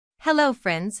Hello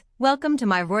friends, welcome to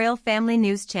my Royal Family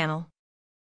News channel.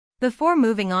 Before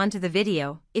moving on to the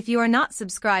video, if you are not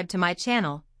subscribed to my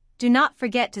channel, do not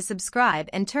forget to subscribe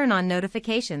and turn on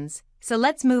notifications, so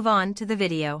let's move on to the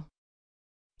video.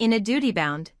 In a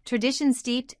duty-bound,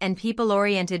 tradition-steeped and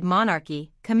people-oriented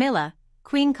monarchy, Camilla,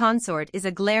 Queen Consort, is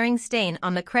a glaring stain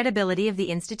on the credibility of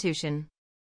the institution.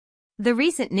 The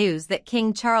recent news that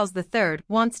King Charles III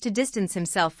wants to distance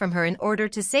himself from her in order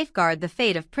to safeguard the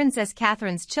fate of Princess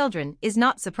Catherine's children is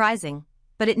not surprising,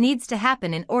 but it needs to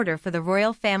happen in order for the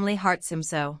royal family hearts him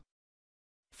so.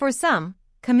 For some,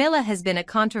 Camilla has been a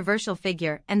controversial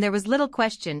figure and there was little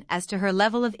question as to her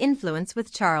level of influence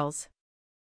with Charles.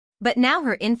 But now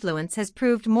her influence has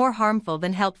proved more harmful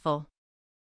than helpful.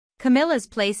 Camilla's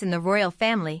place in the royal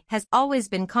family has always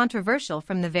been controversial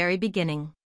from the very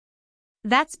beginning.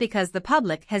 That's because the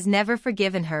public has never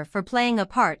forgiven her for playing a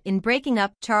part in breaking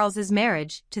up Charles's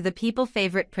marriage to the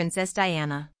people-favorite Princess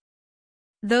Diana.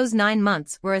 Those 9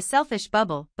 months were a selfish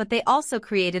bubble, but they also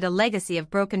created a legacy of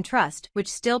broken trust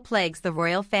which still plagues the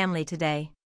royal family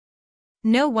today.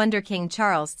 No wonder King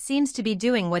Charles seems to be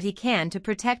doing what he can to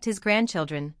protect his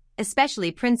grandchildren,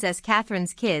 especially Princess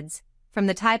Catherine's kids, from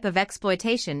the type of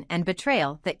exploitation and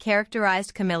betrayal that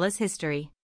characterized Camilla's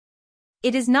history.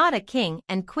 It is not a king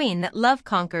and queen that love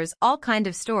conquers all kind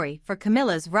of story for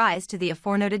Camilla's rise to the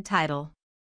aforementioned title.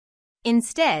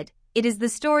 Instead, it is the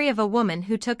story of a woman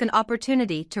who took an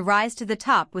opportunity to rise to the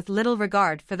top with little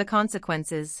regard for the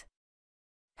consequences.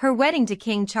 Her wedding to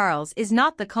King Charles is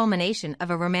not the culmination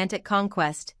of a romantic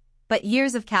conquest, but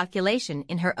years of calculation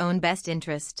in her own best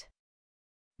interest.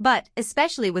 But,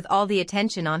 especially with all the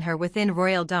attention on her within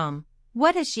royaldom,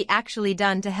 what has she actually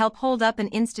done to help hold up an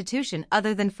institution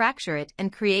other than fracture it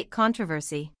and create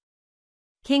controversy?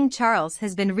 King Charles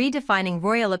has been redefining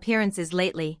royal appearances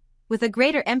lately, with a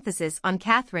greater emphasis on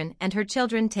Catherine and her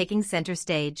children taking center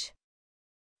stage.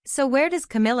 So where does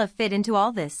Camilla fit into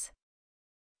all this?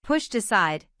 Pushed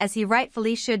aside, as he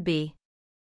rightfully should be.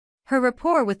 Her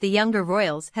rapport with the younger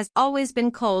royals has always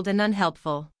been cold and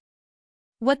unhelpful.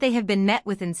 What they have been met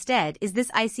with instead is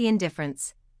this icy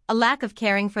indifference, a lack of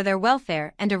caring for their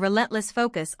welfare and a relentless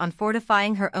focus on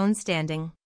fortifying her own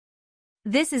standing.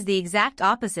 This is the exact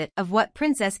opposite of what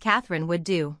Princess Catherine would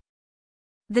do.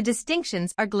 The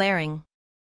distinctions are glaring.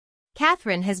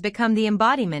 Catherine has become the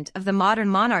embodiment of the modern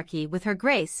monarchy with her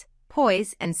grace,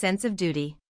 poise, and sense of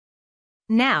duty.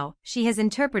 Now, she has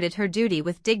interpreted her duty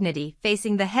with dignity,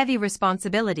 facing the heavy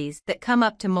responsibilities that come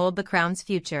up to mold the crown's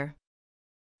future.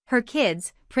 Her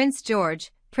kids, Prince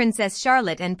George, Princess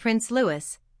Charlotte and Prince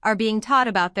Louis, are being taught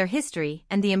about their history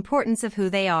and the importance of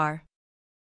who they are.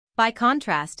 By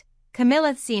contrast,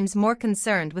 Camilla seems more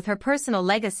concerned with her personal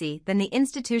legacy than the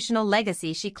institutional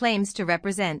legacy she claims to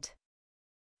represent.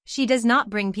 She does not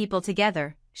bring people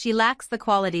together, she lacks the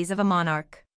qualities of a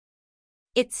monarch.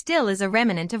 It still is a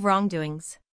remnant of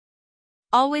wrongdoings.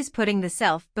 Always putting the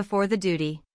self before the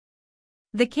duty.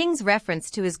 The king's reference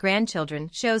to his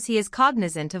grandchildren shows he is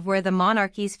cognizant of where the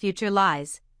monarchy's future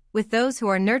lies, with those who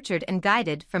are nurtured and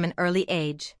guided from an early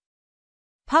age.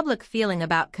 Public feeling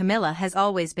about Camilla has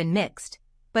always been mixed,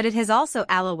 but it has also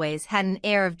always had an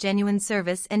air of genuine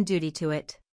service and duty to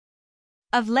it.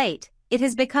 Of late, it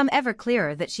has become ever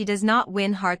clearer that she does not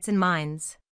win hearts and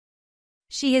minds.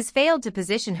 She has failed to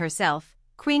position herself,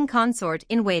 Queen Consort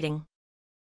in waiting.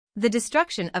 The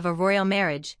destruction of a royal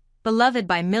marriage, beloved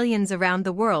by millions around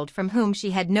the world from whom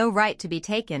she had no right to be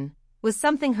taken, was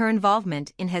something her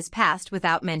involvement in has passed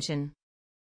without mention.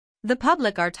 The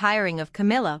public are tiring of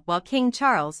Camilla while King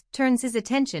Charles turns his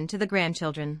attention to the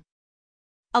grandchildren.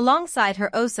 Alongside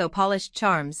her oh-so-polished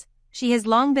charms, she has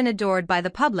long been adored by the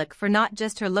public for not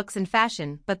just her looks and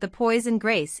fashion but the poise and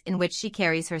grace in which she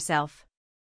carries herself.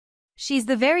 She's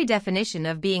the very definition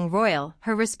of being royal.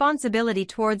 Her responsibility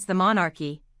towards the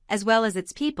monarchy, as well as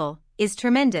its people, is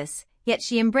tremendous, yet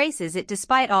she embraces it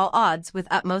despite all odds with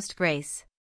utmost grace.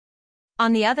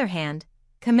 On the other hand,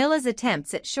 Camilla's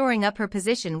attempts at shoring up her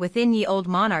position within ye old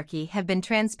monarchy have been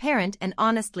transparent and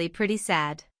honestly pretty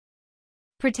sad.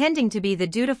 Pretending to be the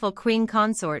dutiful queen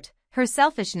consort, her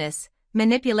selfishness,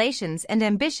 manipulations and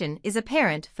ambition is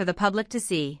apparent for the public to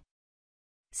see.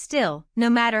 Still,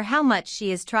 no matter how much she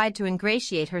has tried to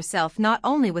ingratiate herself not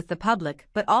only with the public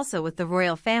but also with the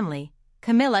royal family,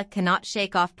 Camilla cannot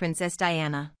shake off Princess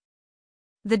Diana.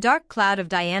 The dark cloud of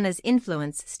Diana's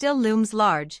influence still looms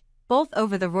large, both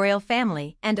over the royal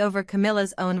family and over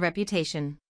Camilla's own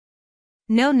reputation.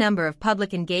 No number of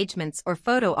public engagements or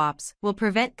photo ops will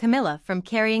prevent Camilla from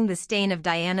carrying the stain of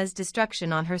Diana's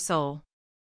destruction on her soul.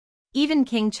 Even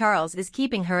King Charles is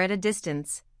keeping her at a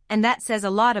distance, and that says a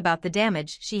lot about the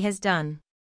damage she has done.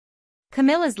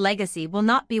 Camilla's legacy will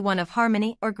not be one of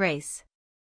harmony or grace.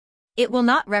 It will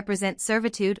not represent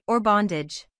servitude or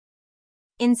bondage.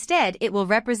 Instead, it will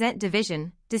represent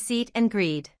division, deceit, and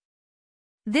greed.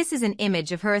 This is an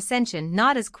image of her ascension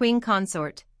not as queen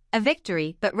consort, a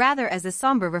victory, but rather as a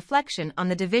somber reflection on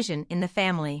the division in the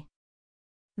family.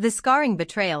 The scarring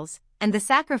betrayals, and the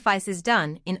sacrifices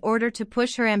done in order to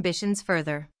push her ambitions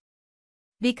further.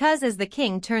 Because as the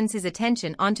king turns his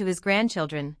attention onto his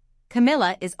grandchildren,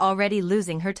 Camilla is already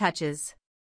losing her touches.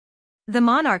 The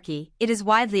monarchy, it is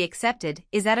widely accepted,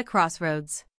 is at a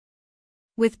crossroads.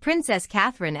 With Princess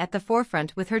Catherine at the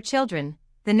forefront with her children,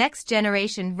 the next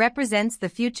generation represents the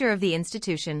future of the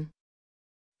institution.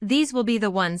 These will be the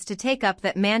ones to take up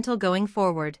that mantle going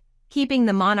forward, keeping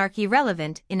the monarchy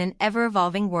relevant in an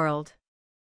ever-evolving world.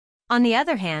 On the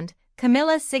other hand,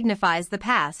 Camilla signifies the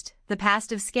past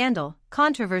of scandal,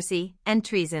 controversy, and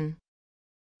treason.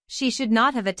 She should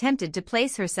not have attempted to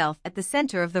place herself at the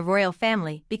center of the royal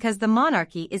family because the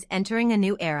monarchy is entering a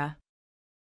new era.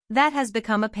 That has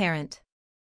become apparent.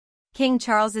 King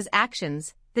Charles's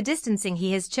actions, the distancing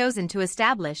he has chosen to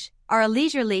establish, are a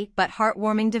leisurely but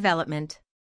heartwarming development.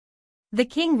 The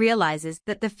king realizes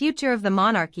that the future of the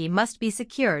monarchy must be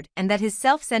secured and that his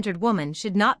self-centered woman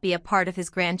should not be a part of his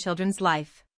grandchildren's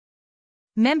life.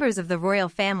 Members of the royal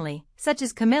family, such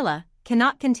as Camilla,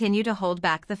 cannot continue to hold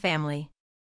back the family.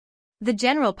 The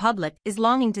general public is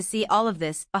longing to see all of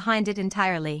this behind it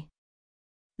entirely.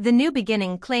 The new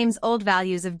beginning claims old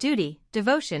values of duty,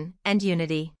 devotion, and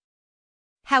unity.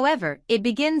 However, it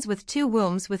begins with two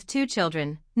wombs with two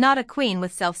children, not a queen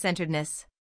with self-centeredness.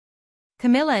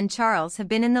 Camilla and Charles have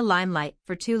been in the limelight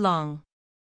for too long.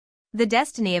 The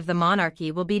destiny of the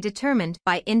monarchy will be determined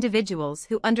by individuals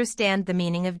who understand the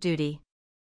meaning of duty.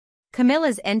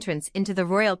 Camilla's entrance into the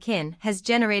royal kin has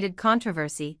generated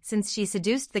controversy since she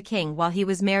seduced the king while he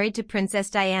was married to Princess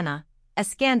Diana, a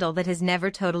scandal that has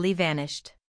never totally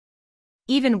vanished.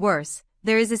 Even worse,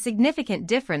 there is a significant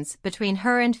difference between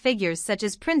her and figures such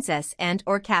as Princess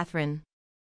and/or Catherine.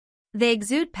 They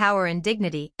exude power and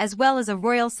dignity as well as a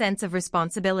royal sense of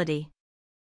responsibility.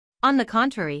 On the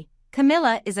contrary,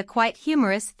 Camilla is a quite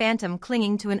humorous phantom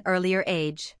clinging to an earlier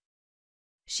age.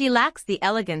 She lacks the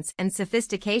elegance and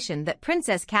sophistication that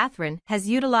Princess Catherine has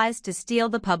utilized to steal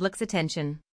the public's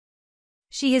attention.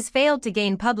 She has failed to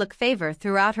gain public favor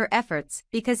throughout her efforts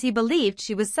because he believed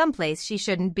she was someplace she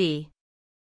shouldn't be.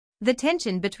 The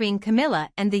tension between Camilla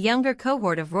and the younger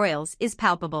cohort of royals is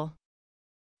palpable.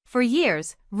 For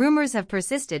years, rumors have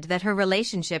persisted that her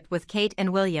relationship with Kate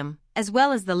and William, as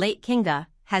well as the late Kinga,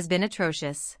 has been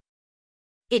atrocious.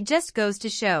 It just goes to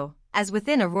show, as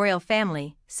within a royal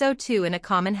family, so too in a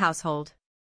common household.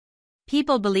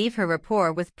 People believe her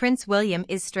rapport with Prince William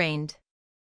is strained.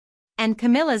 And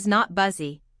Camilla's not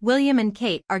buzzy. William and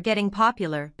Kate are getting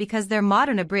popular because their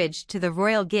modern abridged to the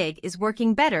royal gig is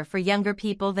working better for younger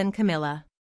people than Camilla.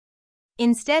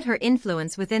 Instead, her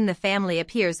influence within the family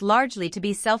appears largely to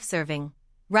be self-serving,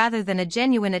 rather than a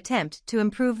genuine attempt to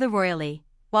improve the royally,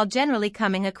 while generally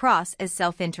coming across as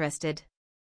self-interested.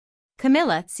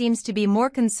 Camilla seems to be more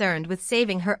concerned with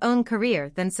saving her own career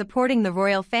than supporting the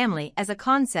royal family as a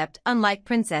concept, unlike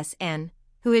Princess Anne,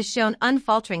 who has shown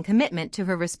unfaltering commitment to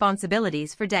her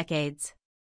responsibilities for decades.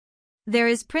 There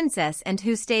is Princess Anne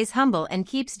who stays humble and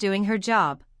keeps doing her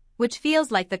job, which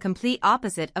feels like the complete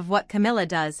opposite of what Camilla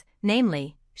does,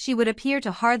 namely, she would appear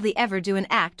to hardly ever do an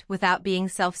act without being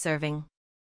self-serving.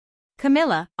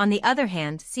 Camilla, on the other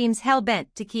hand, seems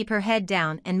hell-bent to keep her head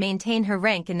down and maintain her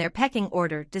rank in their pecking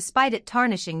order despite it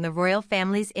tarnishing the royal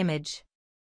family's image.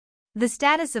 The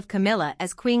status of Camilla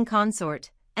as queen consort,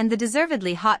 and the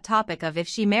deservedly hot topic of if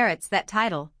she merits that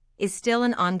title, is still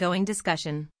an ongoing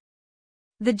discussion.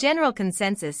 The general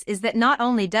consensus is that not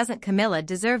only doesn't Camilla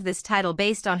deserve this title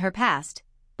based on her past,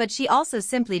 but she also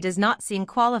simply does not seem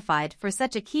qualified for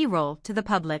such a key role to the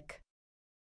public.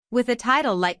 With a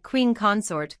title like Queen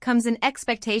Consort comes an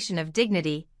expectation of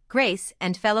dignity, grace,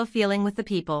 and fellow feeling with the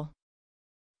people.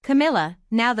 Camilla,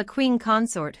 now the Queen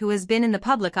Consort who has been in the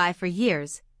public eye for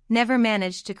years, never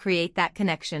managed to create that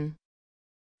connection.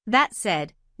 That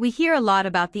said, we hear a lot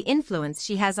about the influence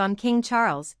she has on King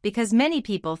Charles because many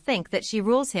people think that she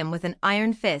rules him with an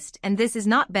iron fist, and this is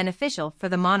not beneficial for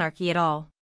the monarchy at all.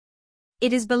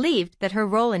 It is believed that her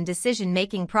role in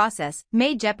decision-making process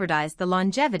may jeopardize the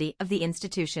longevity of the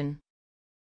institution.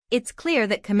 It's clear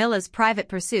that Camilla's private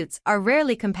pursuits are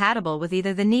rarely compatible with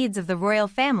either the needs of the royal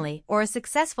family or a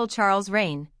successful Charles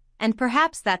reign, and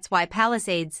perhaps that's why palace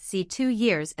aides see 2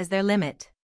 years as their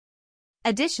limit.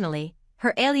 Additionally,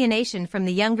 Her alienation from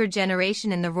the younger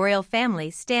generation in the royal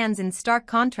family stands in stark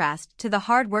contrast to the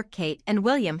hard work Kate and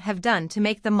William have done to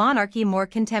make the monarchy more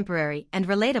contemporary and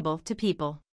relatable to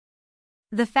people.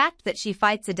 The fact that she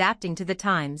fights adapting to the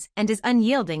times and is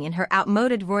unyielding in her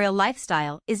outmoded royal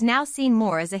lifestyle is now seen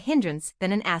more as a hindrance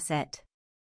than an asset.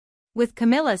 With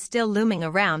Camilla still looming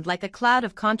around like a cloud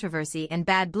of controversy and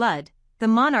bad blood, the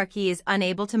monarchy is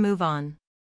unable to move on.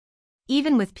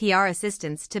 Even with PR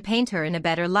assistance to paint her in a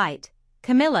better light,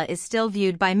 Camilla is still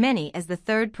viewed by many as the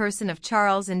third person of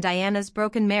Charles and Diana's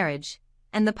broken marriage,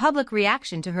 and the public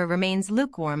reaction to her remains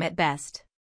lukewarm at best.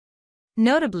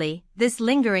 Notably, this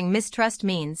lingering mistrust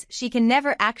means she can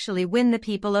never actually win the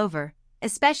people over,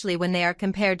 especially when they are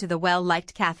compared to the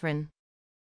well-liked Catherine.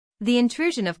 The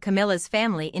intrusion of Camilla's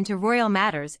family into royal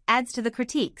matters adds to the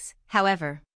critiques,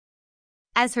 however.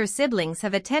 As her siblings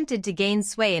have attempted to gain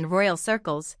sway in royal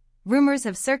circles, rumors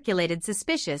have circulated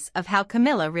suspicious of how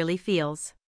Camilla really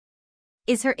feels.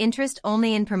 Is her interest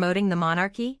only in promoting the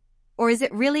monarchy, or is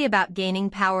it really about gaining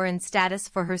power and status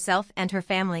for herself and her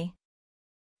family?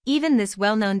 Even this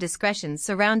well-known discretion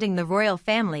surrounding the royal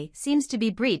family seems to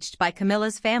be breached by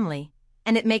Camilla's family,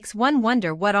 and it makes one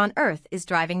wonder what on earth is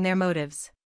driving their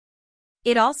motives.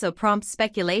 It also prompts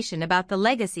speculation about the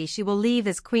legacy she will leave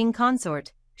as queen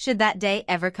consort, should that day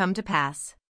ever come to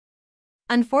pass.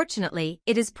 Unfortunately,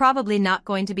 it is probably not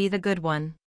going to be the good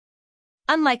one.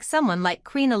 Unlike someone like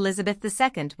Queen Elizabeth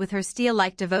II with her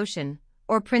steel-like devotion,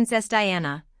 or Princess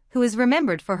Diana, who is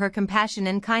remembered for her compassion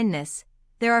and kindness,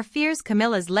 there are fears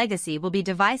Camilla's legacy will be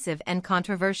divisive and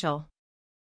controversial.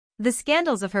 The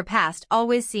scandals of her past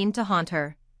always seemed to haunt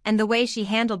her, and the way she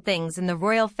handled things in the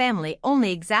royal family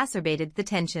only exacerbated the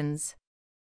tensions.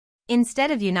 Instead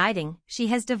of uniting, she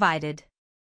has divided.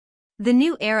 The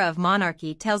new era of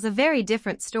monarchy tells a very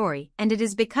different story, and it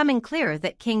is becoming clearer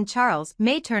that King Charles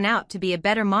may turn out to be a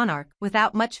better monarch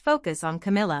without much focus on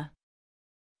Camilla.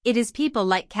 It is people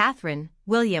like Catherine,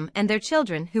 William and their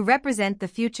children who represent the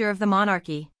future of the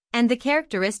monarchy, and the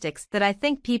characteristics that I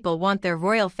think people want their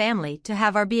royal family to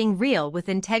have are being real with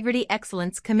integrity,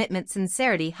 excellence, commitment,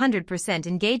 sincerity, 100%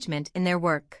 engagement in their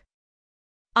work.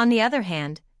 On the other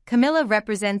hand, Camilla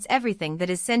represents everything that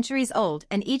is centuries old,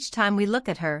 and each time we look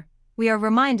at her, we are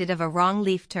reminded of a wrong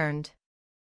leaf turned.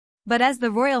 But as the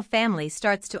royal family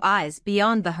starts to eyes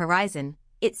beyond the horizon,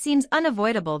 it seems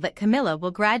unavoidable that Camilla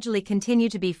will gradually continue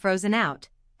to be frozen out,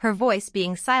 her voice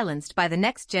being silenced by the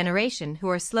next generation who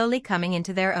are slowly coming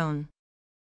into their own.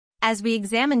 As we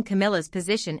examine Camilla's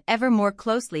position ever more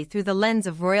closely through the lens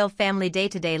of royal family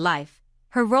day-to-day life,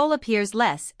 her role appears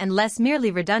less and less merely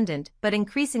redundant but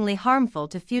increasingly harmful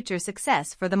to future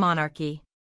success for the monarchy.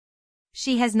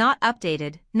 She has not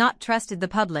updated, not trusted the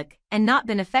public, and not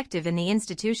been effective in the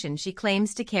institution she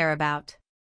claims to care about.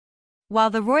 While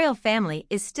the royal family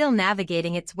is still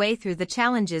navigating its way through the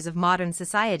challenges of modern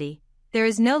society, there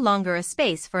is no longer a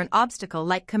space for an obstacle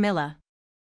like Camilla.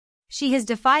 She has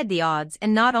defied the odds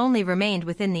and not only remained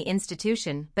within the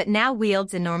institution but now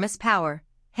wields enormous power,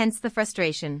 hence the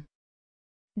frustration.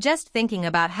 Just thinking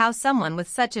about how someone with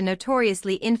such a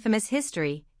notoriously infamous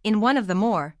history, in one of the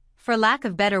more, for lack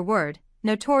of better word,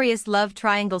 notorious love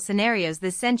triangle scenarios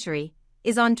this century,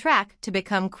 is on track to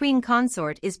become queen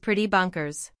consort is pretty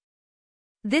bonkers.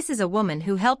 This is a woman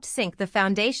who helped sink the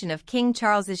foundation of King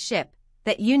Charles's ship,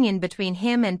 that union between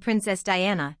him and Princess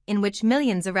Diana, in which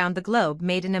millions around the globe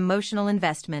made an emotional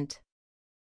investment.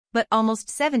 But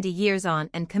almost 70 years on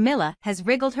and Camilla has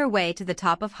wriggled her way to the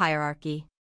top of hierarchy.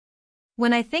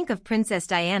 When I think of Princess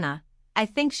Diana, I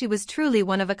think she was truly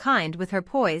one of a kind with her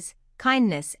poise,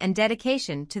 kindness and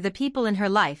dedication to the people in her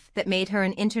life that made her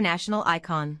an international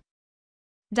icon.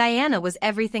 Diana was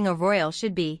everything a royal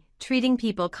should be, treating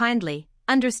people kindly,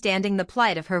 understanding the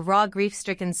plight of her raw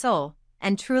grief-stricken soul,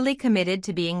 and truly committed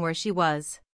to being where she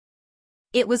was.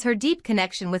 It was her deep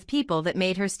connection with people that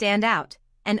made her stand out,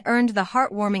 and earned the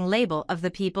heartwarming label of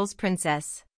the people's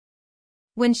princess.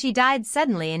 When she died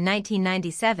suddenly in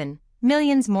 1997,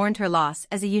 millions mourned her loss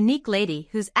as a unique lady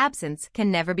whose absence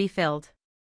can never be filled.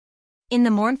 In the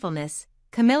mournfulness,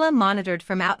 Camilla monitored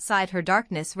from outside her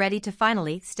darkness, ready to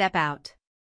finally step out.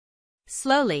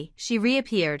 Slowly, she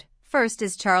reappeared, first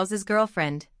as Charles's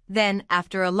girlfriend, then,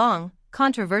 after a long,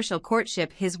 controversial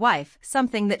courtship, his wife,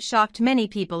 something that shocked many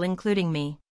people including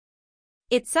me.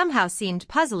 It somehow seemed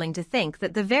puzzling to think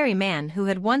that the very man who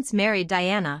had once married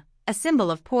Diana, a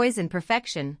symbol of poise and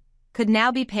perfection, could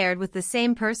now be paired with the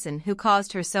same person who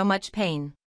caused her so much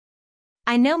pain.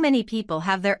 I know many people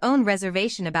have their own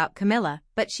reservation about Camilla,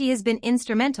 but she has been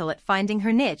instrumental at finding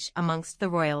her niche amongst the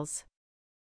royals.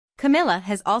 Camilla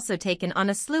has also taken on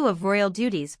a slew of royal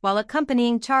duties while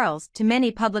accompanying Charles to many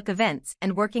public events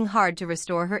and working hard to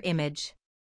restore her image.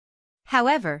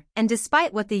 However, and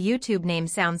despite what the YouTube name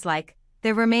sounds like,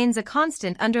 there remains a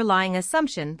constant underlying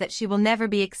assumption that she will never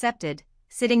be accepted,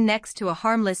 sitting next to a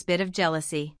harmless bit of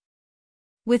jealousy.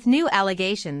 With new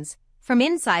allegations from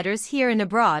insiders here and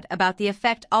abroad about the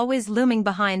effect always looming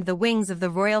behind the wings of the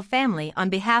royal family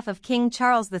on behalf of King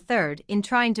Charles III in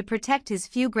trying to protect his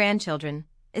few grandchildren,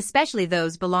 especially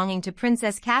those belonging to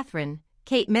Princess Catherine,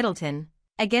 Kate Middleton,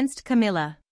 against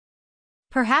Camilla.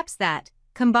 Perhaps that,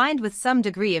 combined with some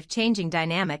degree of changing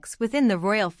dynamics within the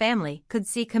royal family, could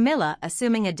see Camilla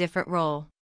assuming a different role.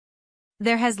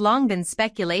 There has long been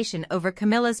speculation over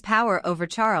Camilla's power over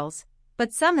Charles,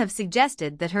 but some have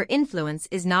suggested that her influence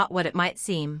is not what it might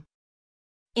seem.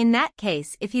 In that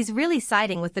case, if he's really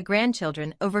siding with the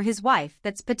grandchildren over his wife,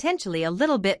 that's potentially a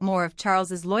little bit more of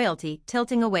Charles's loyalty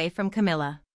tilting away from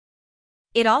Camilla.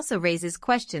 It also raises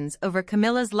questions over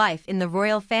Camilla's life in the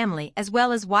royal family as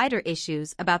well as wider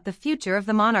issues about the future of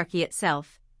the monarchy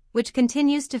itself, which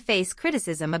continues to face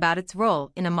criticism about its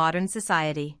role in a modern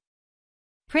society.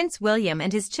 Prince William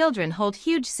and his children hold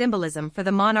huge symbolism for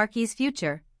the monarchy's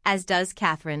future, as does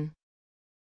Catherine.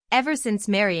 Ever since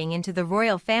marrying into the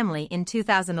royal family in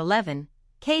 2011,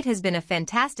 Kate has been a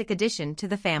fantastic addition to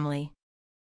the family.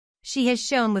 She has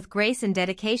shown with grace and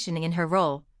dedication in her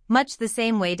role, much the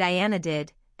same way Diana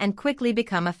did, and quickly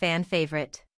become a fan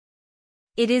favorite.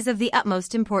 It is of the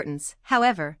utmost importance,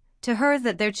 however, to her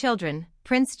that their children,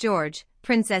 Prince George,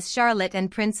 Princess Charlotte and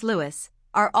Prince Louis,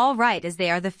 are all right as they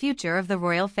are the future of the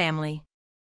royal family.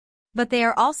 But they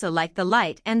are also like the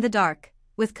light and the dark,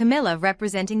 with Camilla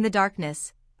representing the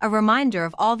darkness, a reminder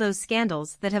of all those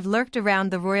scandals that have lurked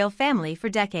around the royal family for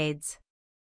decades.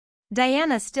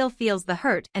 Diana still feels the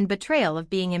hurt and betrayal of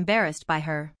being embarrassed by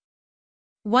her.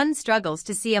 One struggles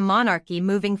to see a monarchy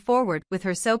moving forward with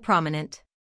her so prominent.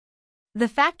 The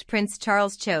fact Prince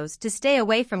Charles chose to stay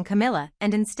away from Camilla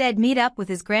and instead meet up with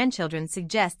his grandchildren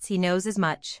suggests he knows as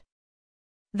much.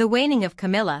 The waning of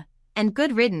Camilla, and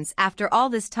good riddance after all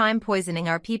this time poisoning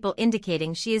our people,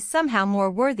 indicating she is somehow more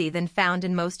worthy than found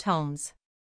in most homes.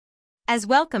 As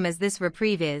welcome as this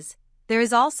reprieve is, there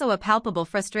is also a palpable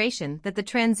frustration that the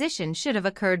transition should have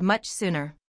occurred much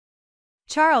sooner.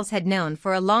 Charles had known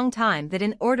for a long time that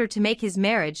in order to make his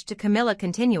marriage to Camilla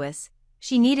continuous,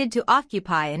 she needed to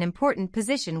occupy an important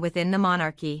position within the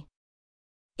monarchy.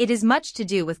 It is much to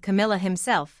do with Camilla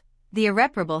himself, the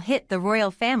irreparable hit the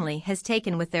royal family has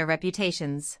taken with their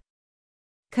reputations.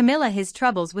 Camilla, his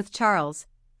troubles with Charles,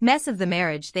 mess of the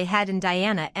marriage they had in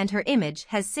Diana, and her image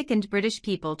has sickened British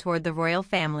people toward the royal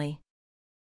family.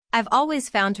 I've always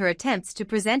found her attempts to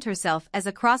present herself as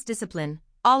a cross-discipline,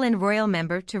 all-in royal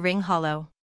member to ring hollow.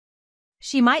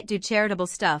 She might do charitable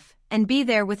stuff and be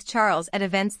there with Charles at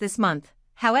events this month,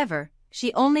 however,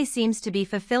 she only seems to be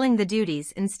fulfilling the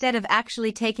duties instead of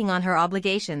actually taking on her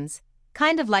obligations,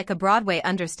 kind of like a Broadway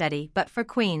understudy but for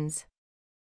queens.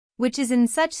 Which is in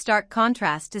such stark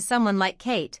contrast to someone like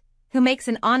Kate, who makes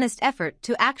an honest effort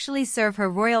to actually serve her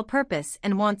royal purpose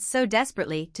and wants so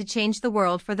desperately to change the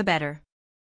world for the better.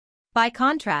 By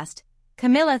contrast,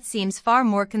 Camilla seems far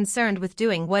more concerned with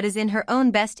doing what is in her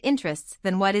own best interests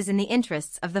than what is in the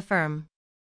interests of the firm.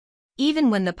 Even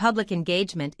when the public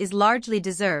engagement is largely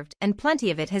deserved and plenty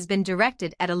of it has been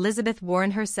directed at Elizabeth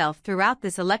Warren herself throughout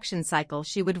this election cycle,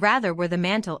 she would rather wear the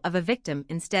mantle of a victim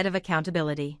instead of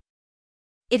accountability.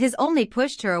 It has only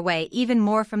pushed her away even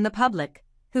more from the public,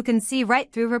 who can see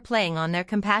right through her playing on their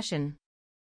compassion.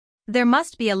 There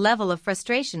must be a level of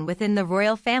frustration within the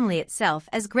royal family itself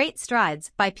as great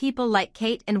strides by people like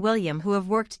Kate and William, who have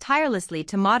worked tirelessly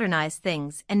to modernize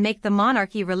things and make the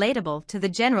monarchy relatable to the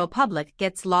general public,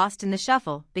 gets lost in the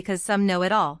shuffle because some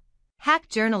know-it-all hack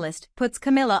journalist puts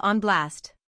Camilla on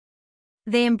blast.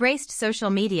 They embraced social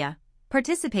media,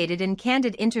 participated in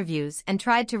candid interviews and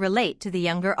tried to relate to the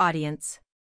younger audience.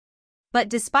 But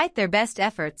despite their best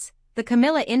efforts, the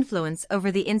Camilla influence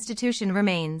over the institution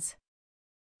remains.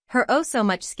 Her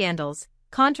oh-so-much scandals,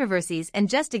 controversies and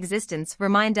just existence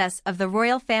remind us of the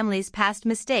royal family's past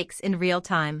mistakes in real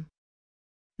time.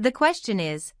 The question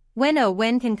is,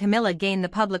 when can Camilla gain the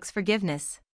public's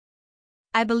forgiveness?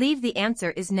 I believe the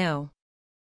answer is no.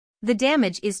 The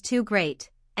damage is too great,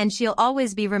 and she'll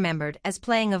always be remembered as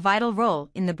playing a vital role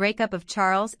in the breakup of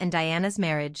Charles and Diana's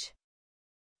marriage.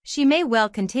 She may well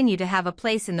continue to have a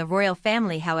place in the royal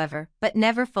family, however, but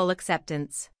never full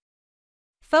acceptance.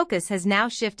 Focus has now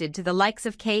shifted to the likes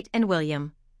of Kate and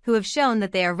William, who have shown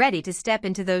that they are ready to step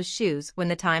into those shoes when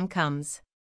the time comes.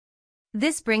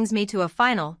 This brings me to a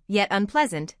final, yet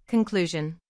unpleasant,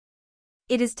 conclusion.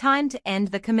 It is time to end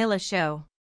the Camilla show.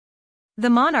 The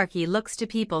monarchy looks to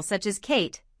people such as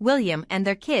Kate, William and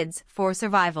their kids for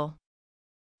survival.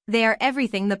 They are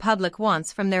everything the public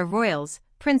wants from their royals,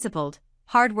 principled,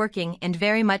 hardworking and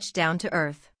very much down to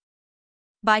earth.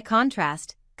 By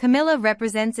contrast, Camilla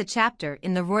represents a chapter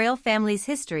in the royal family's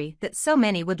history that so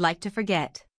many would like to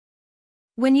forget.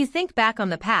 When you think back on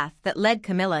the path that led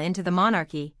Camilla into the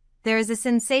monarchy, there is a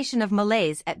sensation of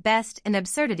malaise at best and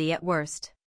absurdity at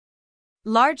worst.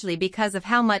 Largely because of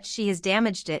how much she has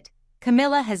damaged it,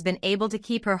 Camilla has been able to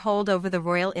keep her hold over the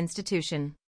royal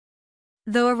institution.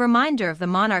 Though a reminder of the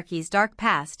monarchy's dark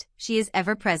past, she is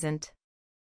ever present.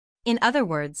 In other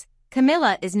words,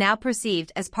 Camilla is now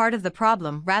perceived as part of the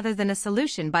problem rather than a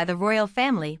solution by the royal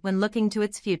family when looking to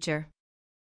its future.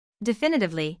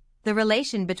 Definitively, the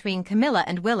relation between Camilla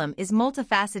and Willem is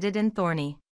multifaceted and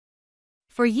thorny.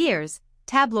 For years,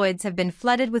 tabloids have been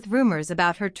flooded with rumors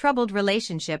about her troubled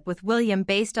relationship with William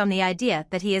based on the idea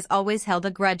that he has always held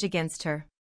a grudge against her.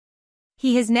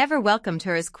 He has never welcomed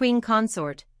her as queen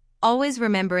consort, always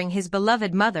remembering his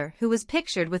beloved mother who was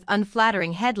pictured with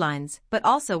unflattering headlines but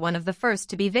also one of the first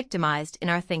to be victimized in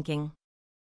our thinking.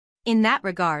 In that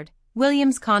regard,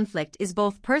 William's conflict is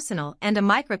both personal and a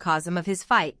microcosm of his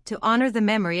fight to honor the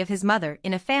memory of his mother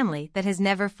in a family that has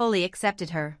never fully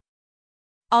accepted her.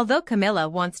 Although Camilla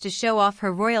wants to show off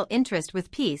her royal interest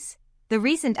with peace, the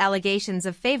recent allegations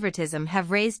of favoritism have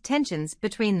raised tensions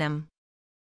between them.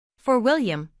 For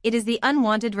William, it is the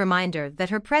unwanted reminder that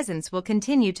her presence will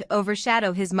continue to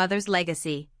overshadow his mother's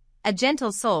legacy, a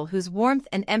gentle soul whose warmth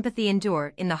and empathy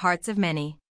endure in the hearts of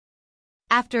many.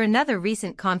 After another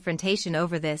recent confrontation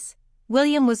over this,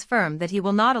 William was firm that he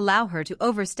will not allow her to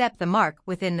overstep the mark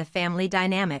within the family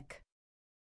dynamic.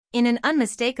 In an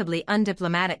unmistakably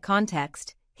undiplomatic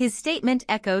context, his statement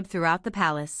echoed throughout the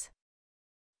palace.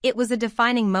 It was a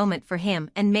defining moment for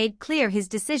him and made clear his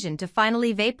decision to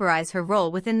finally vaporize her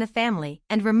role within the family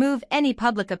and remove any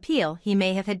public appeal he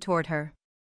may have had toward her.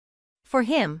 For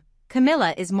him,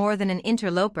 Camilla is more than an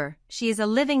interloper, she is a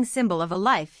living symbol of a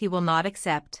life he will not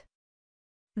accept.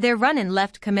 Their run-in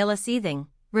left Camilla seething,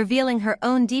 revealing her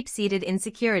own deep-seated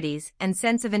insecurities and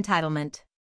sense of entitlement.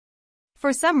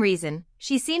 For some reason,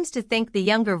 she seems to think the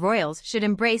younger royals should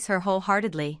embrace her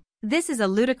wholeheartedly. This is a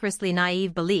ludicrously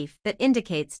naive belief that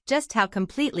indicates just how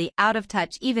completely out of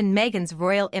touch even Meghan's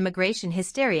royal immigration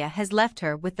hysteria has left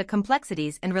her with the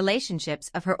complexities and relationships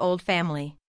of her old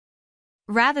family.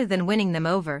 Rather than winning them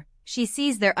over, she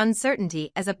sees their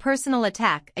uncertainty as a personal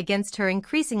attack against her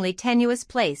increasingly tenuous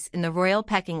place in the royal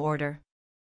pecking order.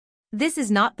 This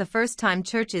is not the first time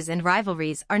churches and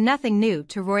rivalries are nothing new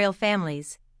to royal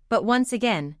families, but once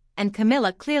again, and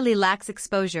Camilla clearly lacks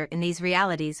exposure in these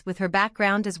realities with her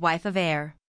background as wife of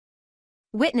heir.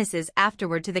 Witnesses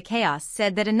afterward to the chaos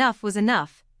said that enough was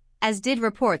enough, as did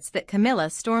reports that Camilla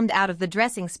stormed out of the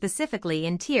dressing specifically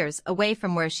in tears away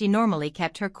from where she normally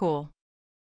kept her cool.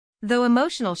 Though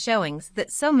emotional showings that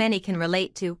so many can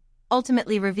relate to,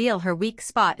 ultimately reveal her weak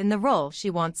spot in the role she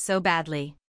wants so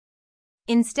badly.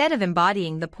 Instead of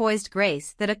embodying the poised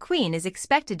grace that a queen is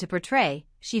expected to portray,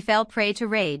 she fell prey to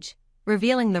rage,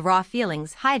 revealing the raw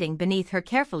feelings hiding beneath her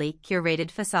carefully curated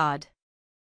facade.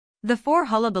 The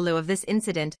hullabaloo of this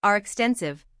incident are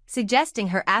extensive, suggesting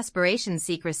her aspirations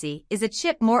secrecy is a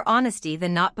chip more honesty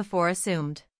than not before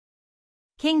assumed.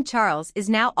 King Charles is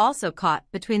now also caught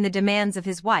between the demands of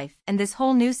his wife and this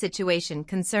whole new situation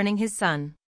concerning his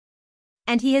son.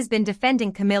 And he has been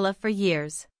defending Camilla for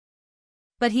years.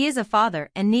 But he is a father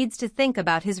and needs to think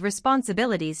about his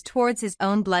responsibilities towards his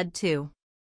own blood too.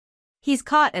 He's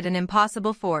caught at an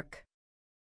impossible fork.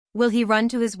 Will he run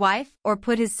to his wife or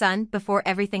put his son before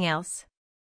everything else?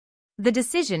 The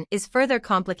decision is further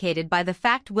complicated by the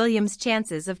fact William's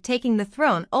chances of taking the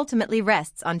throne ultimately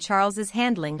rests on Charles's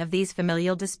handling of these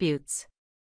familial disputes.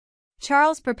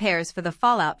 Charles prepares for the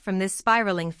fallout from this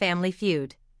spiraling family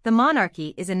feud. The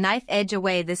monarchy is a knife edge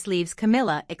away. This leaves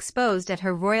Camilla exposed at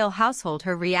her royal household.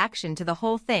 Her reaction to the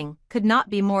whole thing could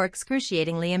not be more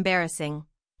excruciatingly embarrassing,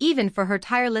 even for her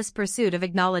tireless pursuit of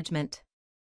acknowledgement.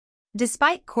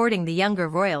 Despite courting the younger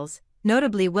royals,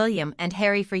 notably William and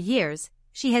Harry for years,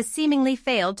 she has seemingly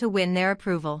failed to win their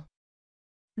approval.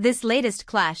 This latest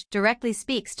clash directly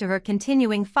speaks to her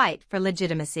continuing fight for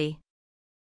legitimacy.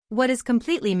 What is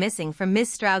completely missing from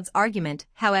Ms. Stroud's argument,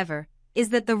 however, is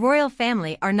that the royal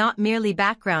family are not merely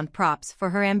background props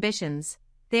for her ambitions.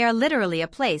 They are literally a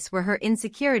place where her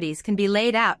insecurities can be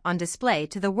laid out on display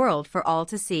to the world for all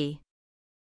to see.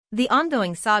 The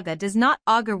ongoing saga does not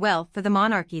augur well for the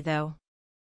monarchy though.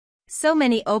 So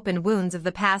many open wounds of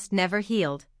the past never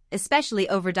healed, especially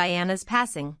over Diana's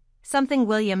passing, something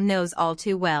William knows all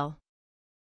too well.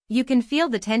 You can feel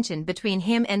the tension between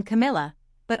him and Camilla,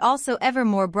 but also ever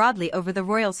more broadly over the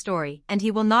royal story, and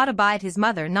he will not abide his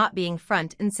mother not being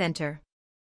front and center.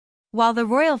 While the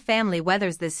royal family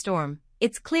weathers this storm,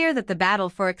 it's clear that the battle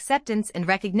for acceptance and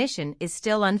recognition is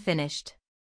still unfinished.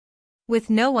 With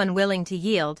no one willing to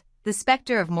yield, the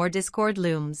specter of more discord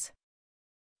looms.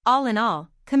 All in all,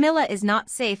 Camilla is not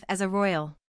safe as a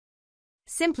royal.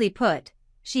 Simply put,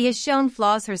 she has shown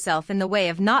flaws herself in the way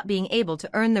of not being able to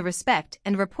earn the respect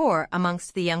and rapport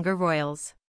amongst the younger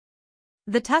royals.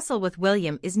 The tussle with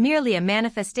William is merely a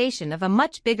manifestation of a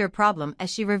much bigger problem as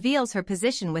she reveals her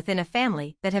position within a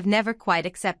family that have never quite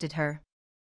accepted her.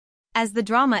 As the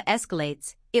drama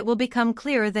escalates, it will become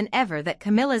clearer than ever that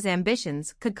Camilla's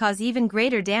ambitions could cause even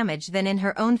greater damage than in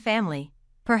her own family,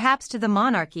 perhaps to the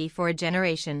monarchy for a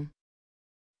generation.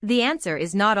 The answer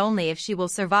is not only if she will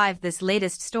survive this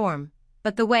latest storm,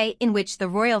 but the way in which the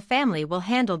royal family will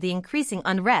handle the increasing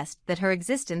unrest that her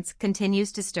existence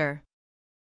continues to stir.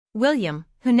 William,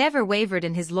 who never wavered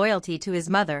in his loyalty to his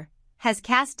mother, has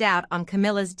cast doubt on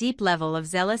Camilla's deep level of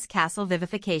zealous castle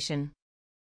vivification.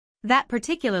 That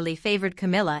particularly favored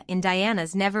Camilla in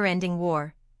Diana's never-ending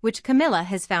war, which Camilla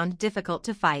has found difficult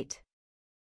to fight.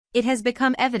 It has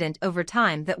become evident over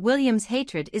time that William's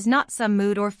hatred is not some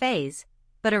mood or phase,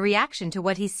 but a reaction to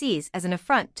what he sees as an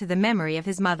affront to the memory of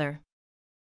his mother.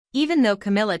 Even though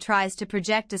Camilla tries to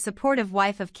project a supportive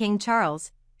wife of King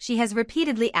Charles, she has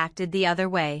repeatedly acted the other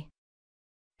way.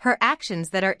 Her actions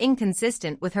that are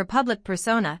inconsistent with her public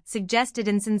persona suggested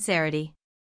insincerity.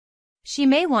 She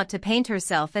may want to paint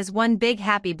herself as one big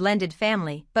happy blended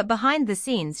family, but behind the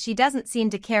scenes she doesn't seem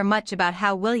to care much about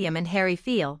how William and Harry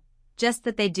feel, just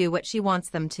that they do what she wants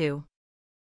them to.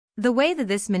 The way that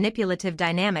this manipulative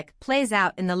dynamic plays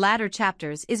out in the latter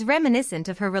chapters is reminiscent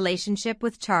of her relationship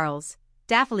with Charles,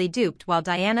 daftly duped while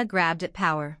Diana grabbed at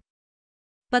power.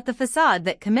 But the facade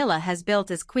that Camilla has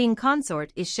built as queen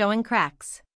consort is showing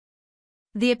cracks.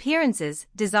 The appearances,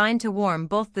 designed to warm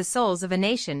both the souls of a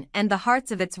nation and the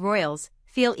hearts of its royals,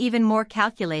 feel even more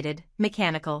calculated,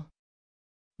 mechanical.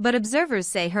 But observers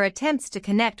say her attempts to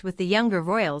connect with the younger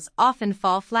royals often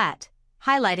fall flat,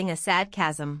 highlighting a sad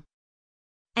chasm.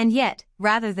 And yet,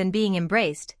 rather than being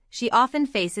embraced, she often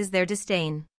faces their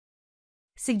disdain.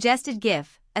 Suggested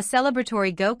GIF: a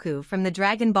celebratory Goku from the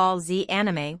Dragon Ball Z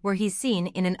anime where he's seen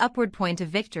in an upward point of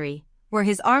victory, where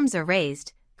his arms are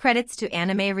raised, credits to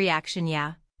anime reaction.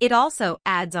 Yeah. It also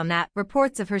adds on that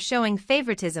reports of her showing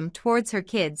favoritism towards her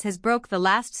kids has broke the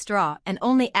last straw and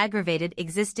only aggravated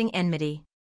existing enmity.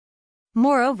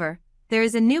 Moreover, there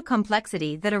is a new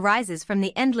complexity that arises from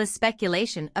the endless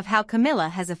speculation of how Camilla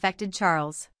has affected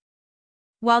Charles.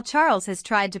 While Charles has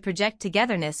tried to project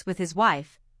togetherness with his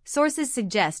wife, sources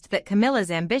suggest that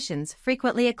Camilla's ambitions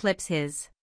frequently eclipse his.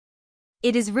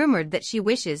 It is rumored that she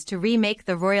wishes to remake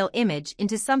the royal image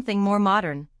into something more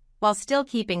modern, while still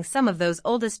keeping some of those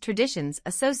oldest traditions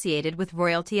associated with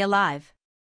royalty alive.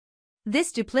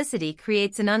 This duplicity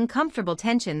creates an uncomfortable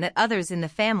tension that others in the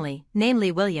family,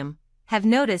 namely William, have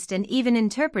noticed and even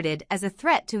interpreted as a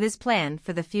threat to his plan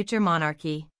for the future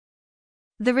monarchy.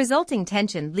 The resulting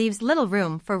tension leaves little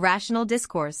room for rational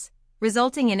discourse,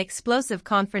 resulting in explosive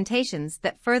confrontations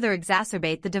that further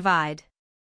exacerbate the divide.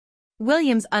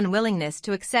 William's unwillingness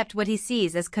to accept what he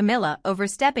sees as Camilla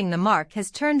overstepping the mark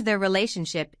has turned their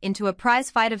relationship into a prize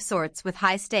fight of sorts with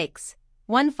high stakes.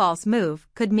 One false move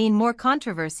could mean more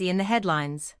controversy in the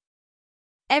headlines.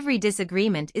 Every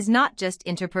disagreement is not just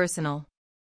interpersonal.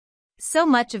 So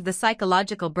much of the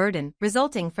psychological burden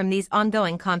resulting from these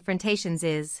ongoing confrontations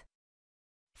is.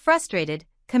 Frustrated,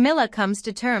 Camilla comes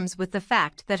to terms with the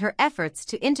fact that her efforts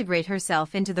to integrate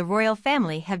herself into the royal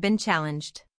family have been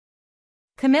challenged.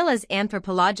 Camilla's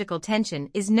anthropological tension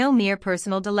is no mere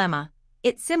personal dilemma.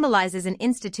 It symbolizes an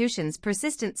institution's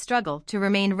persistent struggle to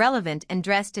remain relevant and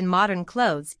dressed in modern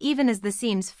clothes even as the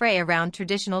seams fray around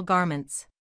traditional garments.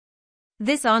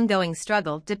 This ongoing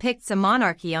struggle depicts a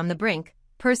monarchy on the brink,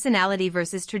 personality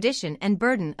versus tradition and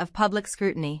burden of public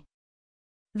scrutiny.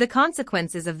 The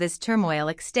consequences of this turmoil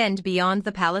extend beyond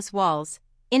the palace walls,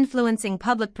 influencing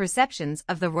public perceptions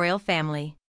of the royal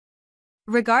family.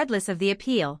 Regardless of the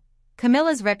appeal,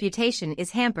 Camilla's reputation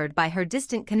is hampered by her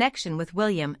distant connection with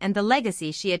William, and the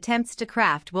legacy she attempts to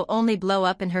craft will only blow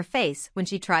up in her face when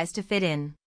she tries to fit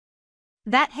in.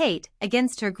 That hate,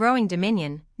 against her growing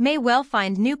dominion, may well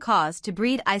find new cause to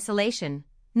breed isolation,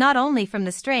 not only from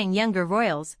the straying younger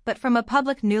royals but from a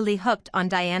public newly hooked on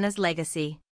Diana's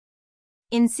legacy.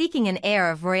 In seeking an air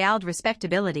of royal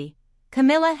respectability,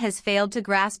 Camilla has failed to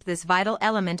grasp this vital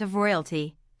element of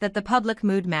royalty, that the public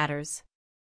mood matters.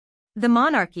 The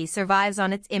monarchy survives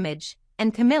on its image,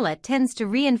 and Camilla tends to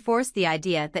reinforce the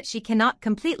idea that she cannot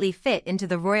completely fit into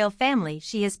the royal family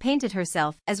she has painted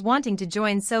herself as wanting to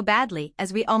join so badly,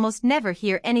 as we almost never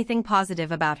hear anything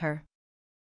positive about her.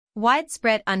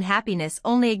 Widespread unhappiness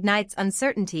only ignites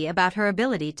uncertainty about her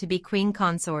ability to be queen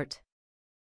consort.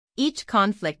 Each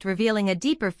conflict revealing a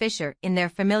deeper fissure in their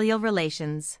familial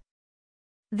relations.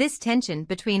 This tension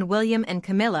between William and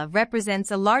Camilla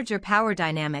represents a larger power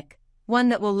dynamic, one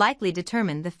that will likely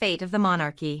determine the fate of the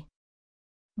monarchy.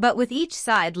 But with each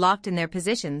side locked in their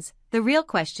positions, the real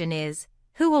question is,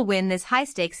 who will win this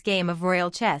high-stakes game of royal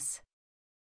chess?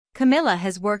 Camilla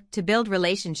has worked to build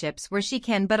relationships where she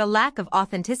can, but a lack of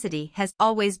authenticity has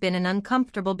always been an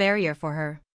uncomfortable barrier for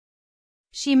her.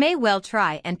 She may well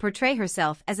try and portray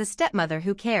herself as a stepmother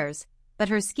who cares, but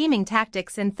her scheming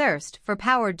tactics and thirst for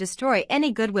power destroy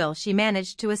any goodwill she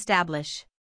managed to establish.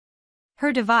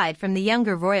 Her divide from the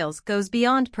younger royals goes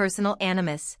beyond personal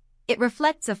animus. It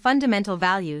reflects a fundamental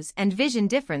values and vision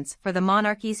difference for the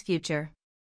monarchy's future.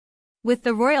 With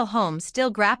the royal home still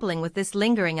grappling with this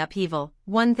lingering upheaval,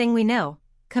 one thing we know: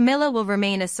 Camilla will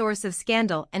remain a source of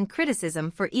scandal and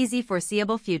criticism for easy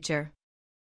foreseeable future.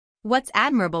 What's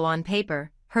admirable on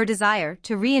paper, her desire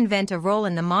to reinvent a role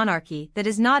in the monarchy that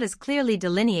is not as clearly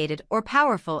delineated or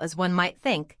powerful as one might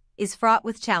think, is fraught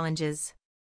with challenges.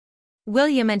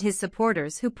 William and his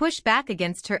supporters who push back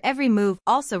against her every move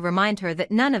also remind her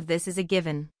that none of this is a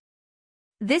given.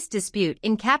 This dispute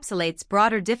encapsulates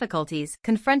broader difficulties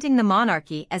confronting the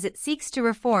monarchy as it seeks to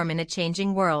reform in a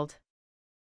changing world.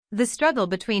 The struggle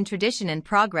between tradition and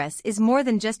progress is more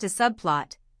than just a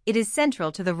subplot, it is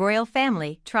central to the royal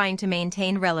family trying to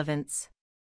maintain relevance.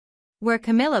 Where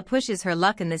Camilla pushes her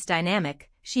luck in this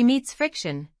dynamic, she meets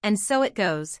friction, and so it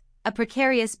goes, a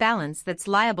precarious balance that's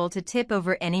liable to tip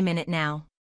over any minute now.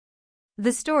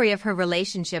 The story of her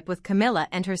relationship with Camilla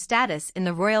and her status in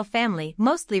the royal family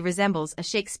mostly resembles a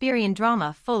Shakespearean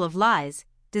drama full of lies,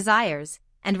 desires,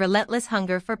 and relentless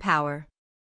hunger for power.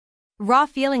 Raw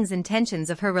feelings and tensions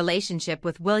of her relationship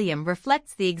with William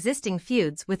reflects the existing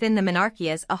feuds within the monarchy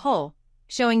as a whole,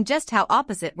 showing just how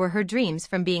opposite were her dreams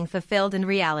from being fulfilled in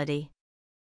reality.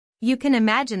 You can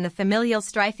imagine the familial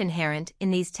strife inherent in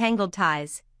these tangled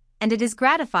ties, and it is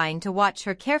gratifying to watch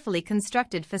her carefully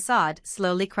constructed facade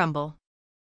slowly crumble.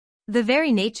 The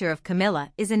very nature of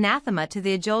Camilla is anathema to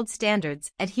the age-old standards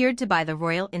adhered to by the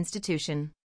royal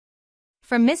institution.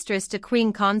 From mistress to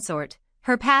queen consort,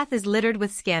 her path is littered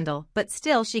with scandal, but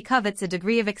still she covets a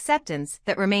degree of acceptance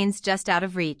that remains just out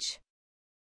of reach.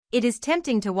 It is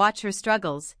tempting to watch her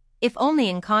struggles, if only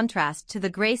in contrast to the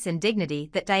grace and dignity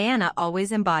that Diana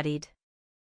always embodied.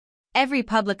 Every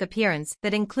public appearance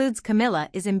that includes Camilla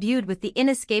is imbued with the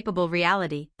inescapable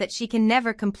reality that she can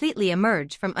never completely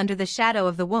emerge from under the shadow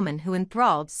of the woman who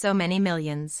enthralled so many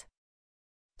millions.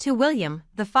 To William,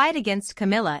 the fight against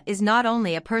Camilla is not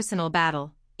only a personal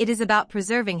battle, it is about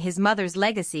preserving his mother's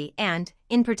legacy and,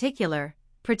 in particular,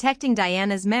 protecting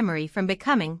Diana's memory from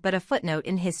becoming but a footnote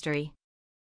in history.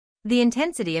 The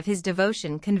intensity of his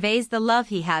devotion conveys the love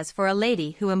he has for a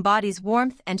lady who embodies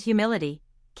warmth and humility,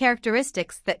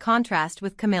 characteristics that contrast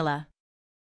with Camilla.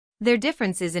 Their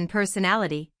differences in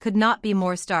personality could not be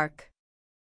more stark.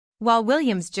 While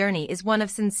William's journey is one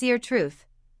of sincere truth,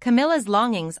 Camilla's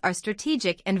longings are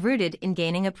strategic and rooted in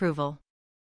gaining approval.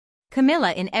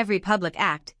 Camilla in every public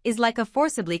act is like a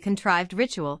forcibly contrived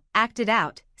ritual, acted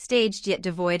out, staged yet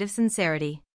devoid of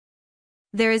sincerity.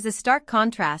 There is a stark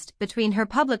contrast between her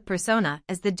public persona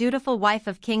as the dutiful wife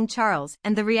of King Charles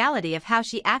and the reality of how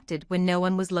she acted when no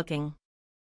one was looking.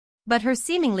 But her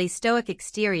seemingly stoic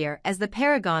exterior as the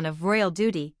paragon of royal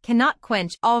duty cannot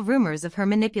quench all rumors of her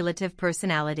manipulative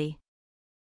personality.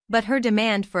 But her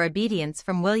demand for obedience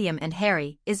from William and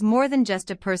Harry is more than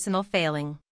just a personal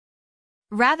failing.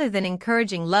 Rather than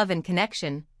encouraging love and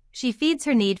connection, she feeds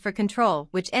her need for control,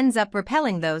 which ends up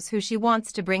repelling those who she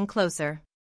wants to bring closer.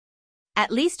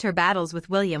 At least her battles with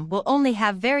William will only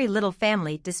have very little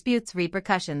family disputes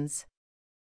repercussions.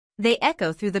 They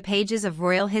echo through the pages of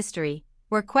royal history,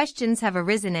 where questions have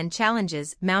arisen and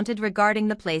challenges mounted regarding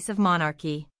the place of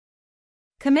monarchy.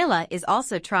 Camilla is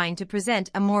also trying to present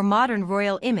a more modern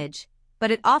royal image, but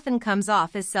it often comes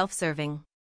off as self-serving.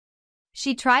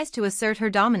 She tries to assert her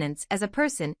dominance as a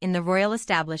person in the royal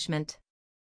establishment.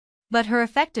 But her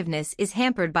effectiveness is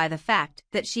hampered by the fact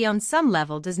that she on some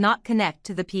level does not connect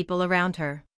to the people around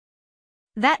her.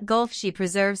 That gulf she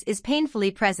preserves is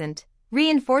painfully present,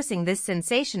 reinforcing this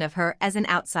sensation of her as an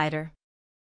outsider.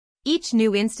 Each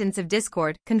new instance of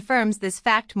discord confirms this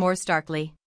fact more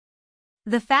starkly.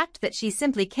 The fact that she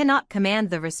simply cannot command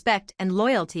the respect and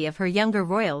loyalty of her younger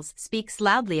royals speaks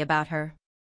loudly about her.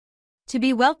 To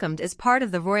be welcomed as part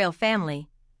of the royal family,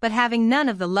 but having none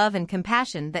of the love and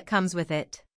compassion that comes with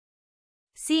it.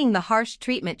 Seeing the harsh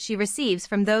treatment she receives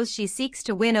from those she seeks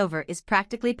to win over is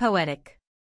practically poetic.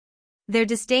 Their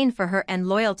disdain for her and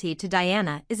loyalty to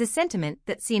Diana is a sentiment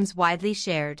that seems widely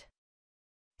shared.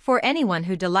 For anyone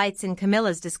who delights in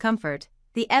Camilla's discomfort,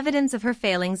 the evidence of her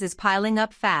failings is piling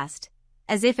up fast,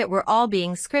 as if it were all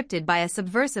being scripted by a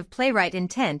subversive playwright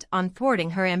intent on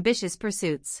thwarting her ambitious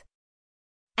pursuits.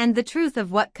 And the truth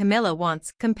of what Camilla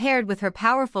wants compared with her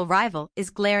powerful rival is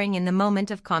glaring in the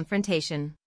moment of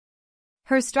confrontation.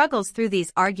 Her struggles through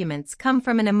these arguments come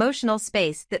from an emotional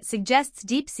space that suggests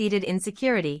deep-seated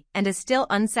insecurity and a still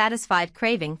unsatisfied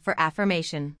craving for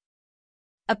affirmation.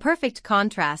 A perfect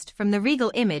contrast from the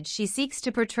regal image she seeks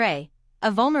to portray,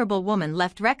 a vulnerable woman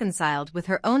left reconciled with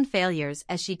her own failures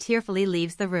as she tearfully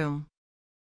leaves the room.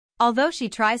 Although she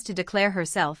tries to declare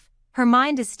herself, her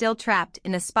mind is still trapped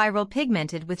in a spiral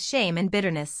pigmented with shame and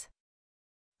bitterness.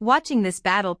 Watching this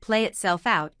battle play itself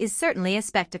out is certainly a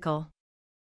spectacle.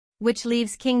 Which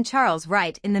leaves King Charles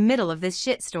right in the middle of this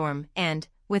shitstorm and,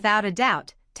 without a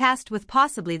doubt, tasked with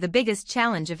possibly the biggest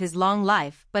challenge of his long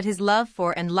life, but his love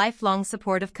for and lifelong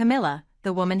support of Camilla,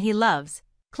 the woman he loves,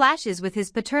 clashes with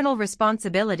his paternal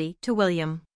responsibility to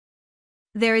William.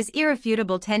 There is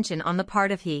irrefutable tension on the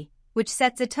part of he, which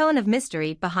sets a tone of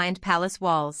mystery behind palace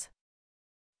walls.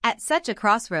 At such a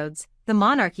crossroads, the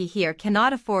monarchy here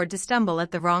cannot afford to stumble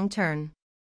at the wrong turn.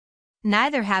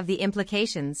 Neither have the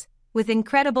implications, with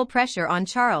incredible pressure on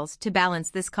Charles to balance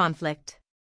this conflict.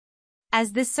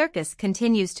 As this circus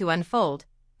continues to unfold,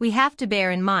 we have to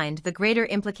bear in mind the greater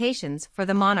implications for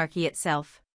the monarchy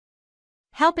itself.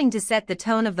 Helping to set the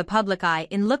tone of the public eye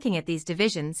in looking at these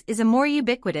divisions is a more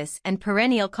ubiquitous and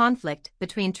perennial conflict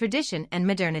between tradition and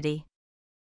modernity.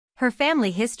 Her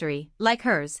family history, like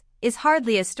hers, is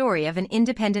hardly a story of an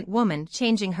independent woman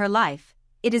changing her life.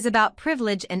 It is about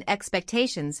privilege and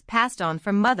expectations passed on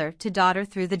from mother to daughter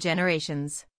through the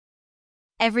generations.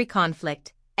 Every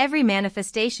conflict, every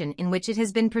manifestation in which it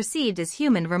has been perceived as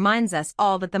human reminds us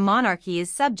all that the monarchy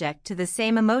is subject to the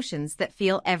same emotions that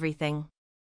fuel everything.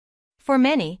 For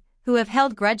many, who have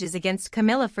held grudges against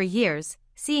Camilla for years,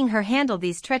 seeing her handle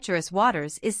these treacherous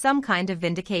waters is some kind of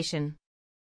vindication.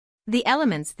 The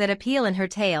elements that appeal in her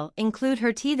tale include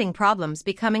her teething problems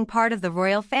becoming part of the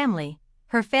royal family,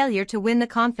 her failure to win the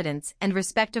confidence and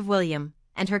respect of William,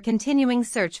 and her continuing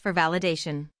search for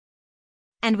validation.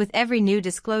 And with every new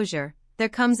disclosure, there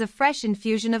comes a fresh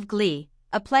infusion of glee,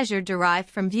 a pleasure derived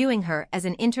from viewing her as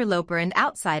an interloper and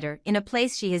outsider in a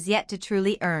place she has yet to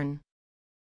truly earn.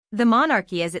 The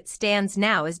monarchy as it stands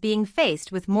now is being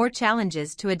faced with more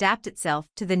challenges to adapt itself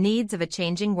to the needs of a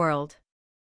changing world.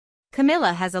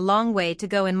 Camilla has a long way to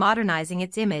go in modernizing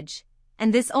its image,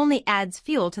 and this only adds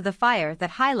fuel to the fire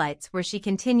that highlights where she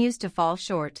continues to fall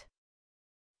short.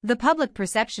 The public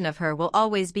perception of her will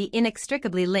always be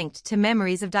inextricably linked to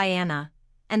memories of Diana,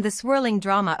 and the swirling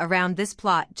drama around this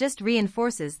plot just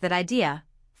reinforces that idea: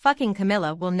 fucking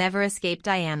Camilla will never escape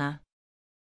Diana.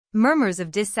 Murmurs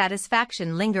of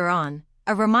dissatisfaction linger on,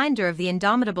 a reminder of the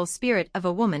indomitable spirit of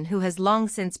a woman who has long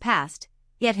since passed,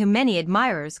 yet whom many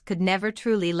admirers could never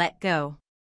truly let go.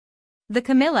 The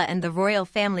Camilla and the royal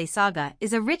family saga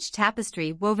is a rich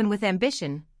tapestry woven with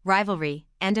ambition, rivalry,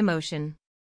 and emotion.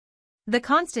 The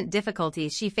constant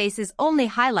difficulties she faces only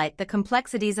highlight the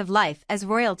complexities of life as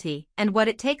royalty and what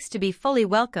it takes to be fully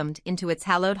welcomed into its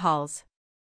hallowed halls.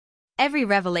 Every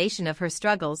revelation of her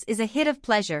struggles is a hit of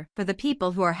pleasure for the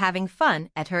people who are having fun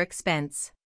at her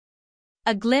expense.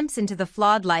 A glimpse into the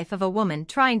flawed life of a woman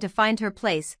trying to find her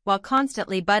place while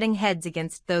constantly butting heads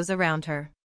against those around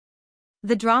her.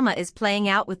 The drama is playing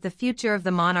out with the future of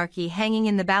the monarchy hanging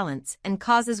in the balance and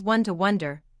causes one to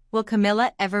wonder, will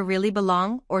Camilla ever really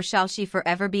belong, or shall she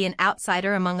forever be an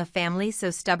outsider among a family so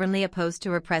stubbornly opposed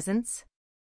to her presence?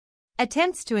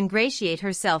 Attempts to ingratiate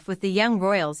herself with the young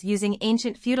royals using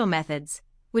ancient feudal methods,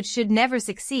 which should never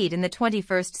succeed in the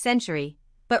 21st century,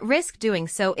 but risk doing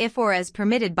so if or as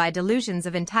permitted by delusions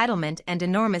of entitlement and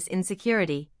enormous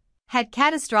insecurity, had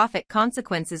catastrophic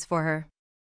consequences for her.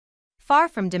 Far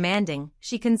from demanding,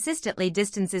 she consistently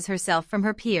distances herself from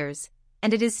her peers,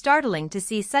 and it is startling to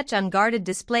see such unguarded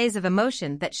displays of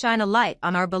emotion that shine a light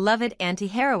on our beloved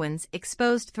anti-heroine's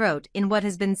exposed throat in what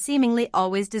has been seemingly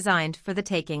always designed for the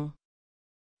taking.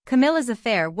 Camilla's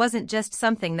affair wasn't just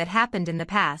something that happened in the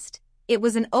past, it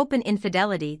was an open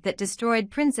infidelity that destroyed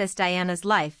Princess Diana's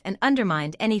life and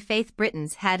undermined any faith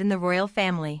Britons had in the royal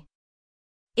family.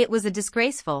 It was a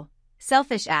disgraceful,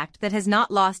 selfish act that has not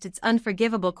lost its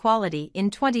unforgivable quality in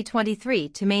 2023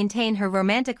 to maintain her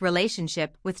romantic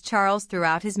relationship with Charles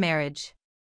throughout his marriage.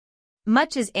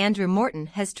 Much as Andrew Morton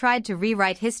has tried to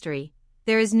rewrite history,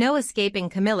 there is no escaping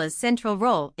Camilla's central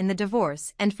role in the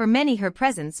divorce, and for many her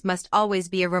presence must always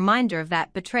be a reminder of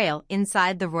that betrayal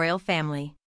inside the royal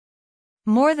family.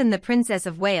 More than the Princess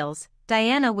of Wales,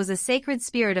 Diana was a sacred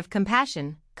spirit of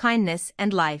compassion, kindness,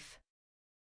 and life.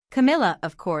 Camilla,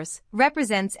 of course,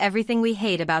 represents everything we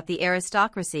hate about the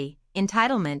aristocracy: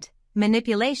 entitlement,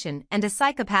 manipulation, and a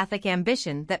psychopathic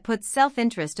ambition that puts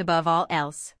self-interest above all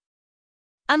else.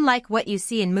 Unlike what you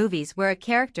see in movies where a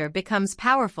character becomes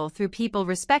powerful through people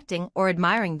respecting or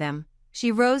admiring them, she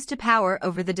rose to power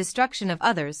over the destruction of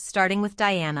others, starting with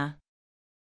Diana.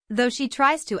 Though she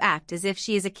tries to act as if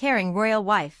she is a caring royal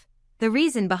wife, the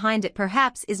reason behind it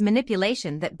perhaps is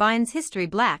manipulation that binds history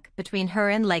black between her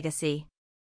and legacy.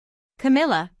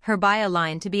 Camilla, her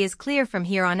bio-line to be as clear from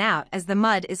here on out as the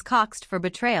mud is coaxed for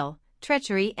betrayal,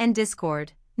 treachery, and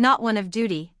discord, not one of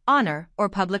duty, honor, or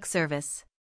public service.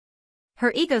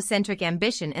 Her egocentric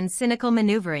ambition and cynical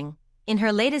maneuvering, in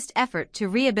her latest effort to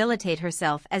rehabilitate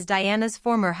herself as Diana's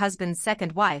former husband's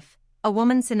second wife, a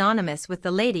woman synonymous with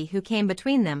the lady who came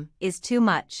between them, is too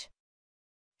much.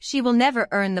 She will never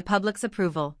earn the public's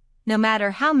approval, no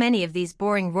matter how many of these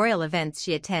boring royal events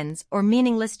she attends or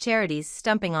meaningless charities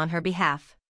stumping on her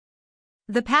behalf.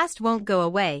 The past won't go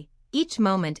away, each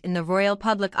moment in the royal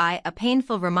public eye a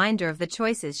painful reminder of the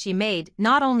choices she made,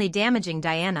 not only damaging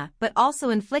Diana but also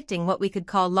inflicting what we could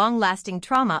call long-lasting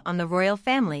trauma on the royal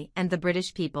family and the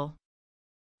British people.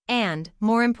 And,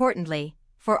 more importantly,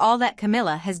 for all that,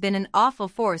 Camilla has been an awful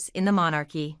force in the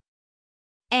monarchy.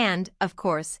 And, of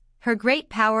course, her great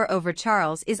power over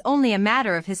Charles is only a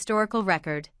matter of historical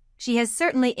record. She has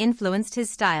certainly influenced his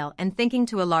style and thinking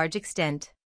to a large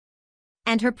extent.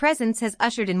 And her presence has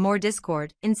ushered in more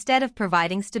discord instead of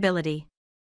providing stability.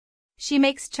 She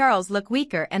makes Charles look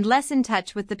weaker and less in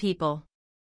touch with the people.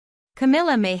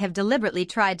 Camilla may have deliberately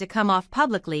tried to come off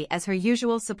publicly as her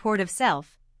usual supportive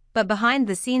self, but behind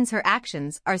the scenes her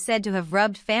actions are said to have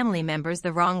rubbed family members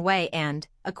the wrong way and,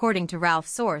 according to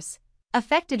Ralph's source,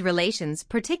 affected relations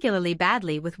particularly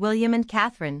badly with William and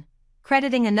Catherine,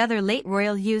 crediting another late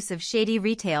royal use of shady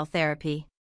retail therapy.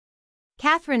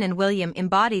 Catherine and William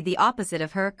embody the opposite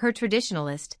of her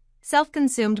traditionalist,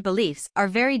 self-consumed beliefs are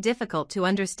very difficult to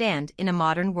understand in a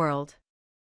modern world.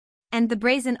 And the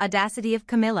brazen audacity of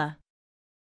Camilla.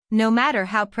 No matter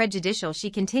how prejudicial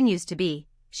she continues to be,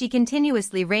 she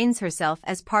continuously reigns herself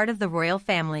as part of the royal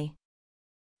family.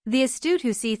 The astute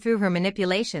who see through her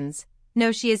manipulations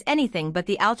know she is anything but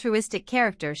the altruistic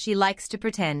character she likes to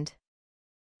pretend.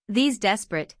 These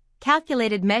desperate,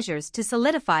 calculated measures to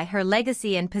solidify her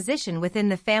legacy and position within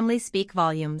the family speak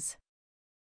volumes.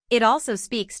 It also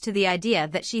speaks to the idea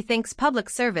that she thinks public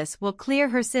service will clear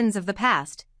her sins of the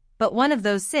past, but one of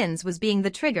those sins was being the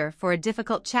trigger for a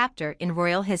difficult chapter in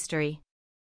royal history.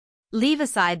 Leave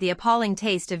aside the appalling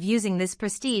taste of using this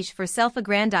prestige for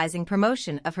self-aggrandizing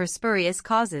promotion of her spurious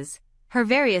causes, her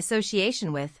very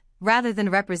association with, rather than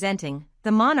representing,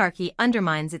 the monarchy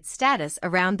undermines its status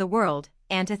around the world,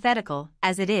 antithetical,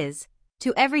 as it is,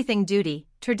 to everything duty,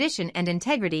 tradition and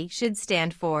integrity should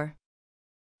stand for.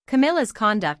 Camilla's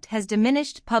conduct has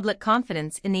diminished public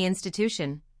confidence in the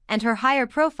institution, and her higher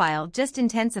profile just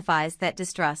intensifies that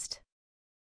distrust.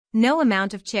 No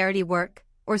amount of charity work,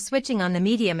 or switching on the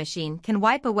media machine can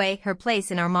wipe away her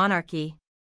place in our monarchy.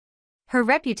 Her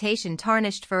reputation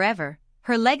tarnished forever,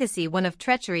 her legacy one of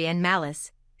treachery and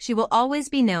malice, she will always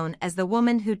be known as the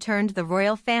woman who turned the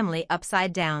royal family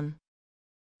upside down.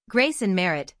 Grace and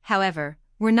merit, however,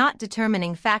 were not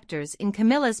determining factors in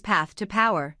Camilla's path to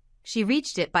power. She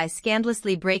reached it by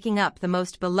scandalously breaking up the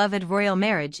most beloved royal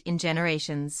marriage in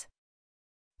generations.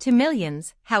 To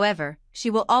millions, however, she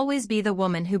will always be the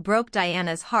woman who broke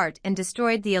Diana's heart and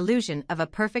destroyed the illusion of a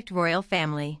perfect royal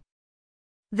family.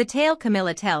 The tale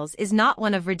Camilla tells is not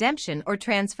one of redemption or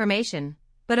transformation,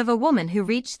 but of a woman who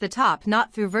reached the top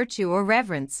not through virtue or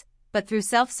reverence, but through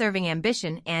self-serving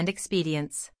ambition and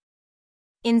expedience.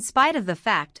 In spite of the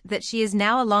fact that she is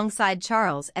now alongside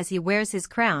Charles as he wears his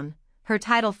crown, her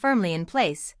title firmly in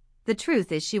place, the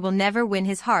truth is she will never win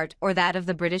his heart or that of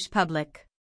the British public.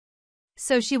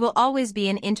 So she will always be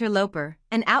an interloper,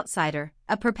 an outsider,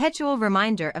 a perpetual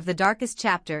reminder of the darkest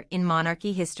chapter in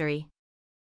monarchy history.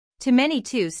 To many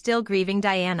too still grieving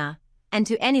Diana, and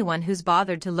to anyone who's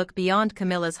bothered to look beyond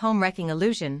Camilla's home-wrecking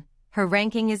illusion, her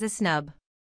ranking is a snub.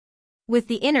 With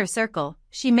the inner circle,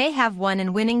 she may have won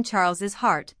in winning Charles's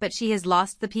heart, but she has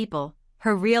lost the people,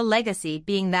 her real legacy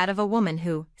being that of a woman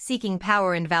who, seeking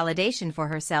power and validation for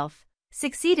herself,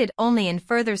 succeeded only in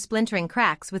further splintering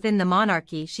cracks within the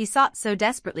monarchy she sought so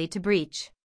desperately to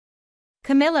breach.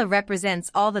 Camilla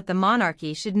represents all that the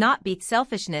monarchy should not be: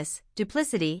 selfishness,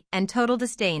 duplicity, and total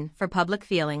disdain for public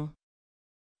feeling.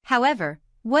 However,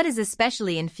 what is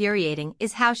especially infuriating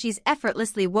is how she's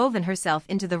effortlessly woven herself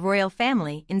into the royal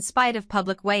family in spite of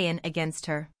public weigh-in against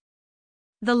her.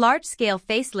 The large-scale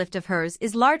facelift of hers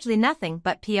is largely nothing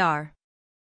but PR.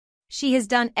 She has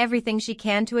done everything she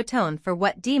can to atone for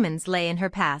what demons lay in her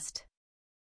past.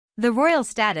 The royal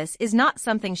status is not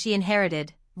something she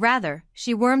inherited, rather,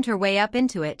 she wormed her way up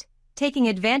into it, taking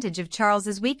advantage of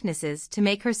Charles's weaknesses to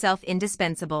make herself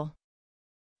indispensable.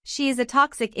 She is a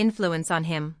toxic influence on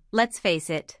him, let's face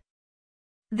it.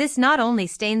 This not only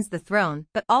stains the throne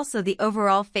but also the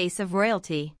overall face of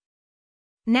royalty.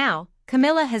 Now,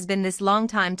 Camilla has been this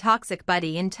long-time toxic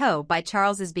buddy in tow by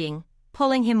Charles's being,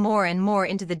 pulling him more and more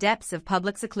into the depths of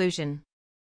public seclusion.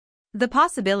 The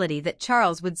possibility that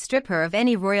Charles would strip her of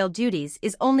any royal duties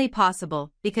is only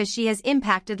possible because she has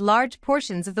impacted large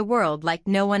portions of the world like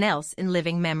no one else in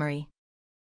living memory.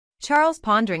 Charles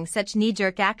pondering such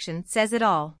knee-jerk action says it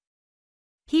all.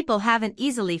 People haven't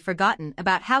easily forgotten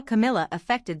about how Camilla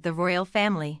affected the royal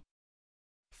family.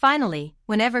 Finally,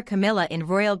 whenever Camilla in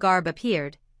royal garb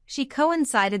appeared, she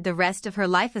coincided the rest of her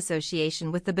life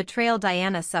association with the betrayal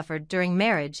Diana suffered during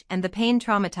marriage and the pain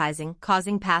traumatizing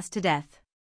causing past to death.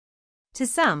 To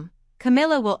some,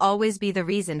 Camilla will always be the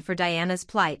reason for Diana's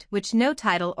plight which no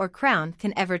title or crown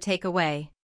can ever take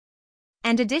away.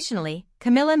 And additionally,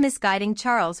 Camilla misguiding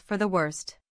Charles for the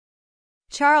worst.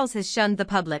 Charles has shunned the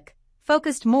public,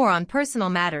 focused more on personal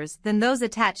matters than those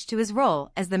attached to his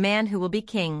role as the man who will be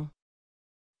king.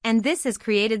 And this has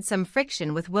created some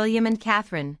friction with William and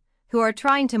Catherine, who are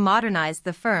trying to modernize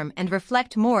the firm and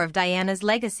reflect more of Diana's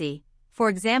legacy, for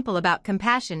example about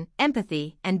compassion,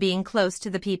 empathy, and being close to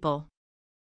the people.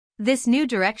 This new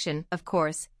direction, of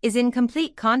course, is in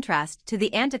complete contrast to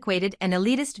the antiquated and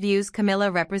elitist views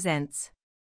Camilla represents.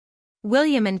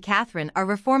 William and Catherine are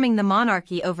reforming the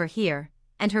monarchy over here,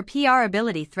 and her PR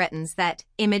ability threatens that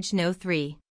image no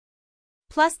 3.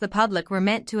 Plus the public were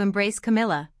meant to embrace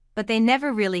Camilla, but they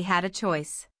never really had a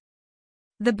choice.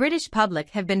 The British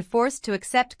public have been forced to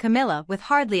accept Camilla with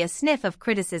hardly a sniff of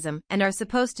criticism and are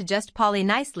supposed to just poly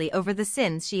nicely over the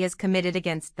sins she has committed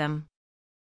against them.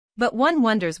 But one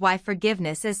wonders why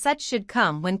forgiveness as such should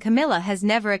come when Camilla has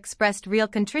never expressed real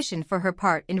contrition for her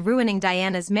part in ruining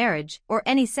Diana's marriage or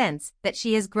any sense that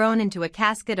she has grown into a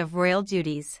casket of royal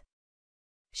duties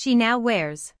she now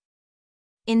wears.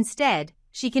 Instead,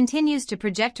 she continues to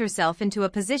project herself into a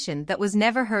position that was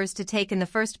never hers to take in the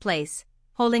first place,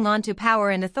 holding on to power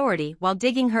and authority while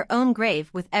digging her own grave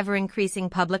with ever-increasing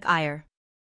public ire.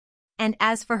 And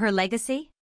as for her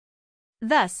legacy?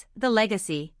 Thus, the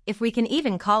legacy, if we can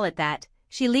even call it that,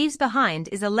 she leaves behind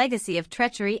is a legacy of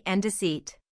treachery and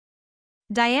deceit.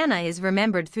 Diana is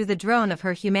remembered through the drone of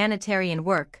her humanitarian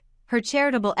work, her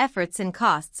charitable efforts and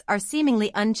costs are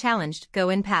seemingly unchallenged go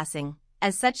in passing,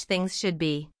 as such things should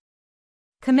be.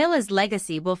 Camilla's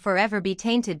legacy will forever be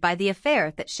tainted by the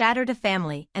affair that shattered a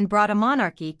family and brought a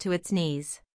monarchy to its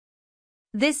knees.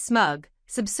 This smug,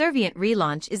 subservient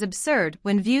relaunch is absurd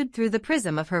when viewed through the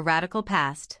prism of her radical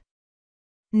past.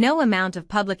 No amount of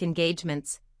public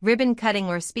engagements, ribbon-cutting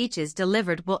or speeches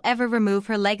delivered will ever remove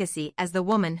her legacy as the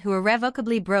woman who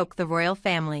irrevocably broke the royal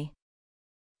family.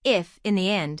 If, in the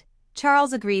end,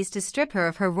 Charles agrees to strip her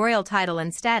of her royal title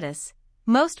and status,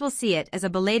 most will see it as a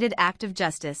belated act of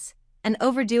justice, an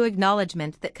overdue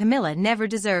acknowledgement that Camilla never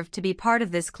deserved to be part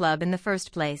of this club in the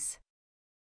first place.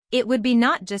 It would be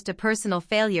not just a personal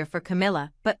failure for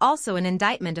Camilla but also an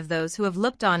indictment of those who have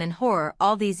looked on in horror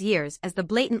all these years as the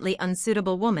blatantly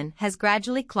unsuitable woman has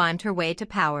gradually climbed her way to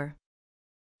power.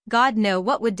 God knows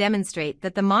what would demonstrate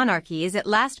that the monarchy is at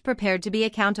last prepared to be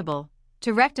accountable,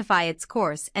 to rectify its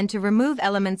course and to remove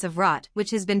elements of rot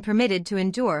which has been permitted to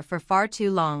endure for far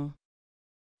too long.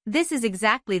 This is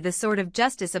exactly the sort of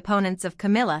justice opponents of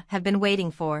Camilla have been waiting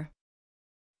for.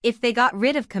 If they got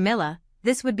rid of Camilla,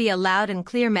 this would be a loud and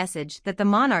clear message that the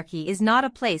monarchy is not a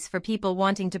place for people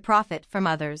wanting to profit from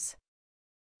others.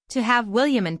 To have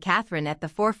William and Catherine at the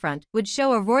forefront would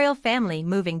show a royal family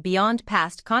moving beyond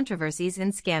past controversies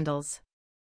and scandals.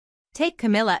 Take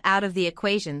Camilla out of the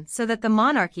equation so that the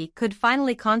monarchy could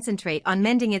finally concentrate on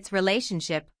mending its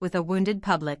relationship with a wounded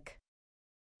public.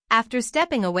 After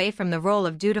stepping away from the role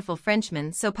of dutiful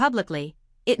Frenchman so publicly,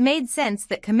 it made sense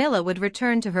that Camilla would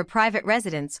return to her private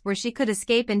residence where she could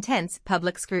escape intense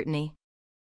public scrutiny.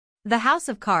 The house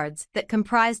of cards that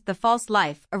comprised the false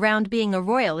life around being a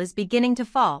royal is beginning to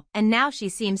fall, and now she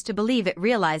seems to believe it,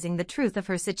 realizing the truth of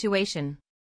her situation.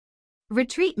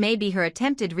 Retreat may be her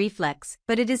attempted reflex,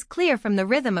 but it is clear from the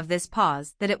rhythm of this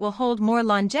pause that it will hold more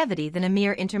longevity than a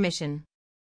mere intermission.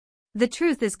 The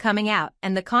truth is coming out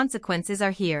and the consequences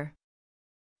are here.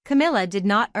 Camilla did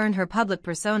not earn her public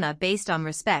persona based on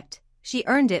respect, she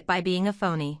earned it by being a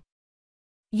phony.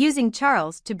 Using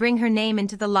Charles to bring her name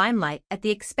into the limelight at the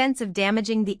expense of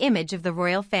damaging the image of the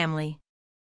royal family.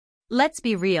 Let's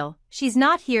be real, she's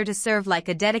not here to serve like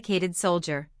a dedicated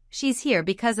soldier, she's here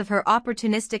because of her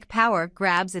opportunistic power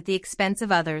grabs at the expense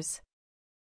of others.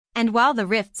 And while the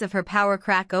rifts of her power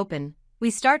crack open, we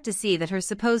start to see that her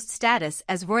supposed status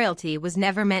as royalty was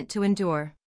never meant to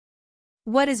endure.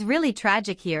 What is really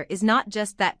tragic here is not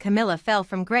just that Camilla fell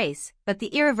from grace, but the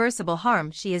irreversible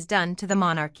harm she has done to the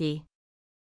monarchy.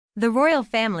 The royal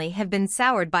family have been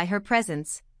soured by her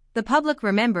presence, the public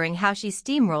remembering how she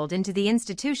steamrolled into the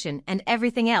institution and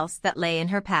everything else that lay in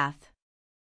her path.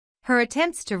 Her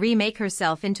attempts to remake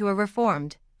herself into a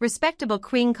reformed, respectable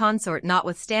queen consort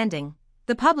notwithstanding,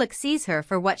 the public sees her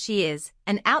for what she is,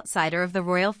 an outsider of the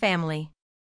royal family.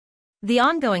 The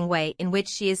ongoing way in which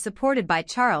she is supported by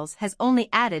Charles has only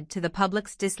added to the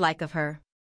public's dislike of her.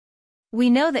 We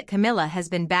know that Camilla has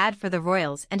been bad for the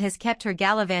royals and has kept her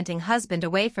gallivanting husband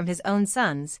away from his own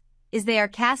sons, as they are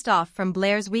cast off from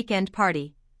Blair's weekend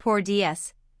party, poor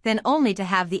DS, then only to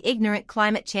have the ignorant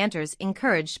climate chanters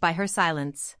encouraged by her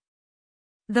silence.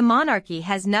 The monarchy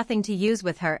has nothing to use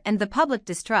with her and the public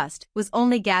distrust was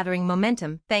only gathering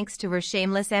momentum thanks to her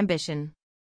shameless ambition.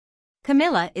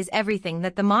 Camilla is everything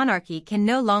that the monarchy can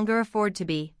no longer afford to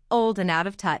be, old and out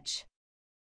of touch.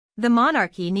 The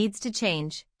monarchy needs to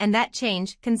change, and that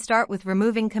change can start with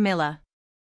removing Camilla.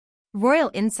 Royal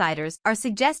insiders are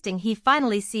suggesting he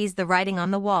finally sees the writing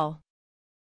on the wall.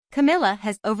 Camilla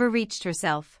has overreached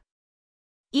herself.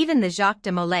 Even the Jacques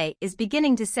de Molay is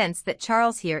beginning to sense that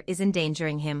Charles here is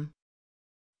endangering him.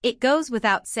 It goes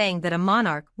without saying that a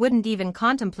monarch wouldn't even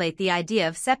contemplate the idea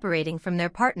of separating from their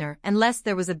partner unless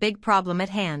there was a big problem at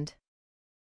hand.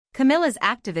 Camilla's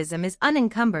activism is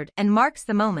unencumbered and marks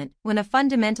the moment when a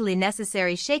fundamentally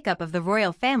necessary shakeup of the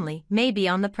royal family may be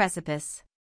on the precipice.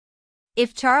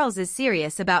 If Charles is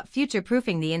serious about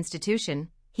future-proofing the institution,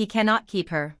 he cannot keep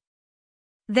her.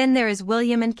 Then there is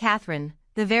William and Catherine,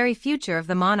 the very future of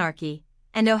the monarchy,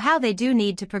 and oh how they do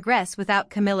need to progress without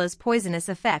Camilla's poisonous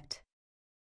effect.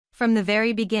 From the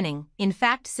very beginning, in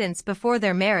fact since before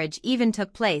their marriage even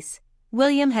took place,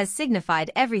 William has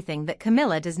signified everything that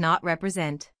Camilla does not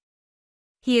represent.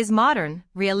 He is modern,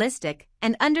 realistic,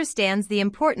 and understands the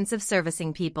importance of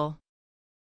servicing people.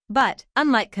 But,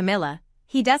 unlike Camilla,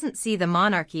 he doesn't see the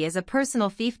monarchy as a personal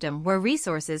fiefdom where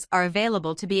resources are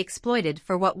available to be exploited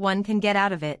for what one can get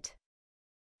out of it.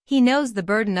 He knows the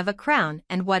burden of a crown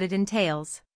and what it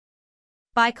entails.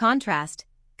 By contrast,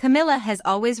 Camilla has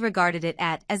always regarded it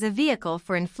as a vehicle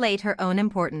for inflate her own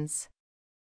importance.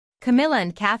 Camilla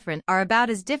and Catherine are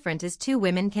about as different as two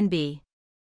women can be.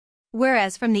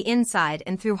 Whereas from the inside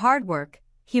and through hard work,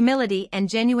 humility and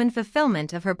genuine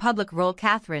fulfillment of her public role,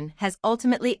 Catherine has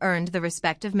ultimately earned the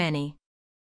respect of many.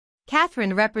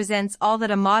 Catherine represents all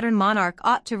that a modern monarch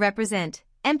ought to represent: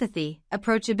 empathy,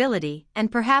 approachability,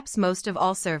 and perhaps most of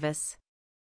all service.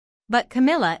 But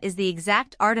Camilla is the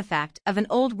exact artifact of an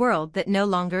old world that no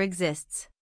longer exists.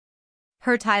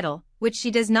 Her title, which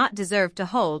she does not deserve to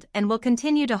hold and will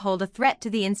continue to hold a threat to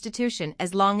the institution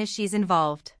as long as she's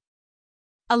involved.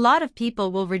 A lot of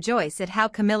people will rejoice at how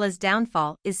Camilla's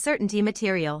downfall is certainty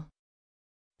material.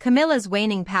 Camilla's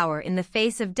waning power in the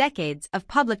face of decades of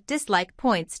public dislike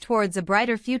points towards a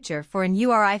brighter future for an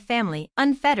URI family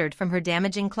unfettered from her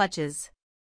damaging clutches.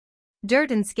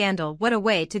 Dirt and scandal, what a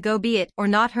way to go, be it or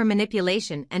not. Her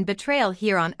manipulation and betrayal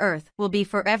here on earth will be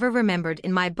forever remembered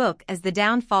in my book as the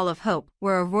downfall of hope,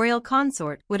 where a royal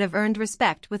consort would have earned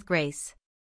respect with grace.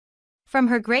 From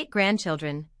her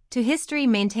great-grandchildren, to history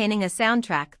maintaining a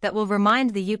soundtrack that will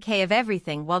remind the UK of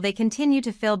everything while they continue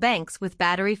to fill banks with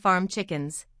battery farm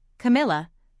chickens, Camilla,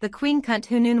 the queen cunt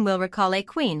who noon will recall a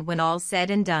queen when all's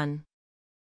said and done.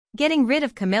 Getting rid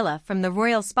of Camilla from the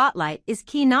royal spotlight is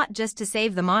key, not just to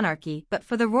save the monarchy but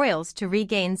for the royals to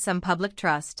regain some public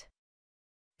trust.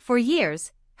 For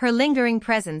years, her lingering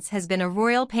presence has been a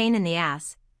royal pain in the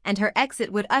ass, and her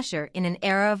exit would usher in an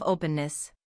era of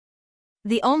openness.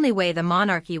 The only way the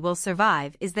monarchy will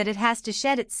survive is that it has to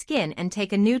shed its skin and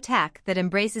take a new tack that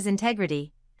embraces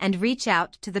integrity and reach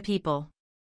out to the people.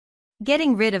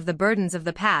 Getting rid of the burdens of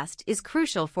the past is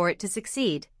crucial for it to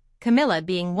succeed, Camilla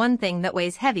being one thing that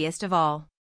weighs heaviest of all.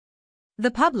 The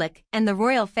public and the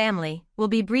royal family will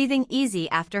be breathing easy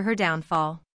after her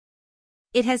downfall.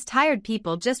 It has tired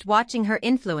people just watching her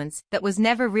influence that was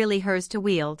never really hers to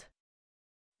wield.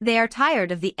 They are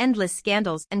tired of the endless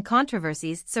scandals and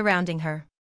controversies surrounding her.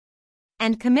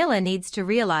 And Camilla needs to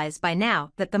realize by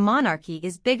now that the monarchy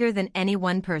is bigger than any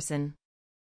one person.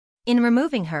 In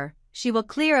removing her, she will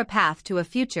clear a path to a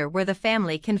future where the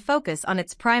family can focus on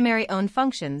its primary own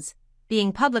functions,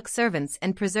 being public servants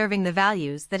and preserving the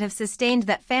values that have sustained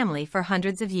that family for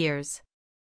hundreds of years.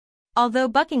 Although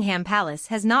Buckingham Palace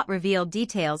has not revealed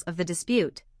details of the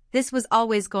dispute, this was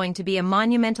always going to be a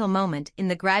monumental moment in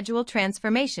the gradual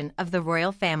transformation of the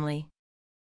royal family.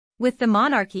 With the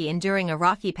monarchy enduring a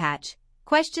rocky patch,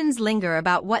 questions linger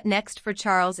about what next for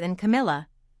Charles and Camilla,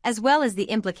 as well as the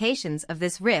implications of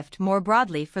this rift more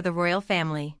broadly for the royal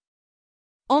family.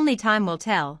 Only time will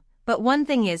tell, but one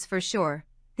thing is for sure,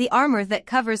 the armor that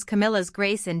covers Camilla's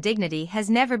grace and dignity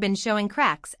has never been showing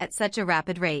cracks at such a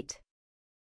rapid rate.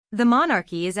 The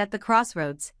monarchy is at the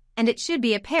crossroads, and it should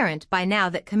be apparent by now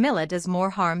that Camilla does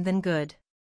more harm than good.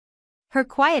 Her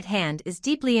quiet hand is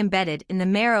deeply embedded in the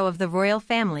marrow of the royal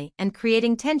family and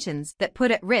creating tensions that put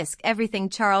at risk everything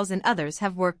Charles and others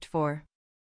have worked for.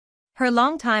 Her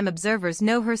longtime observers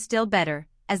know her still better,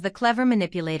 as the clever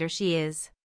manipulator she is.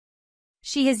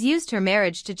 She has used her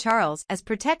marriage to Charles as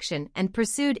protection and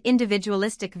pursued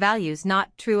individualistic values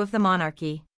not true of the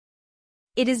monarchy.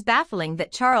 It is baffling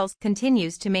that Charles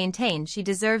continues to maintain she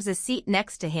deserves a seat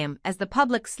next to him as the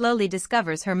public slowly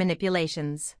discovers her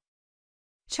manipulations.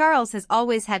 Charles has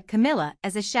always had Camilla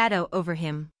as a shadow over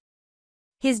him.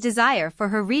 His desire for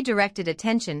her redirected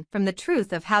attention from the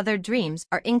truth of how their dreams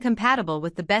are incompatible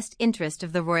with the best interest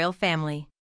of the royal family.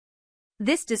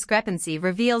 This discrepancy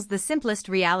reveals the simplest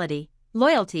reality: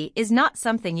 loyalty is not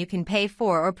something you can pay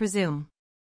for or presume.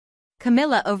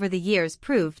 Camilla over the years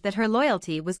proved that her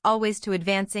loyalty was always to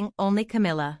advancing only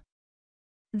Camilla.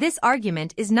 This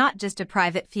argument is not just a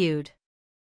private feud.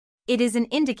 It is an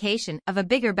indication of a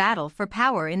bigger battle for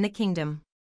power in the kingdom.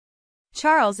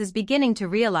 Charles is beginning to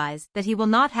realize that he will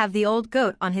not have the old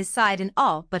goat on his side in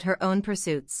all but her own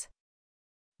pursuits.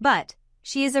 But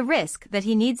she is a risk that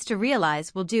he needs to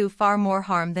realize will do far more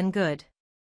harm than good.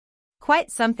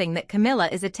 Quite something that Camilla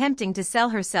is attempting to sell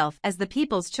herself as the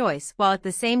people's choice while at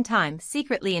the same time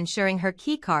secretly ensuring her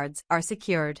key cards are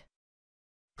secured.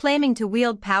 Claiming to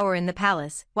wield power in the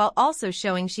palace while also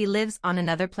showing she lives on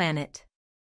another planet.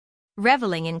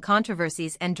 Reveling in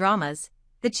controversies and dramas,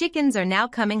 the chickens are now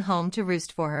coming home to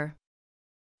roost for her.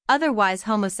 Otherwise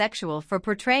homosexual for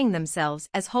portraying themselves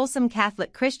as wholesome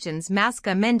Catholic Christians mask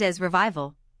a Mendez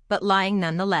revival, but lying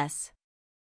nonetheless.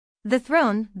 The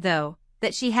throne, though,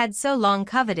 that she had so long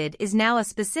coveted is now a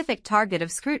specific target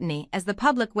of scrutiny as the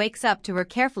public wakes up to her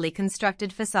carefully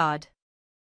constructed facade.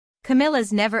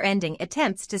 Camilla's never-ending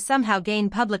attempts to somehow gain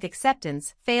public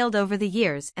acceptance failed over the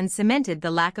years and cemented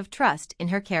the lack of trust in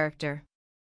her character.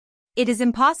 It is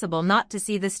impossible not to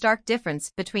see the stark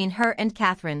difference between her and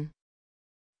Catherine.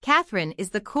 Catherine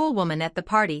is the cool woman at the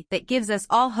party that gives us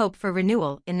all hope for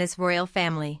renewal in this royal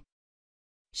family.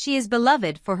 She is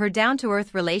beloved for her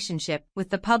down-to-earth relationship with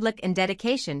the public and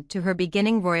dedication to her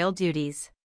beginning royal duties.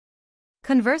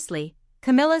 Conversely,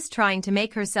 Camilla's trying to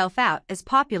make herself out as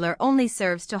popular only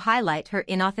serves to highlight her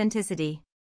inauthenticity.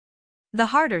 The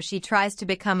harder she tries to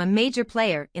become a major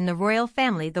player in the royal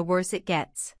family, the worse it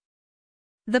gets.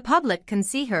 The public can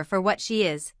see her for what she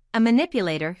is, a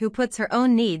manipulator who puts her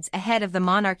own needs ahead of the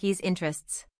monarchy's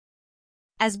interests.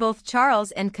 As both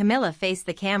Charles and Camilla face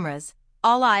the cameras,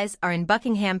 all eyes are in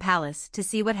Buckingham Palace to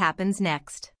see what happens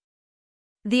next.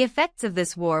 The effects of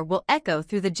this war will echo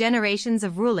through the generations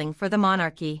of ruling for the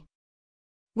monarchy.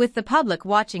 With the public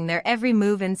watching their every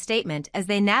move and statement as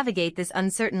they navigate this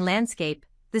uncertain landscape,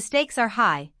 the stakes are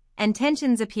high, and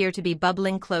tensions appear to be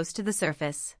bubbling close to the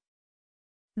surface.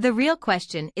 The real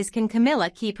question is, can Camilla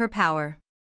keep her power?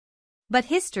 But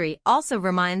history also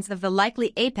reminds of the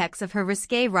likely apex of her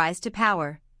risque rise to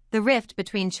power. The rift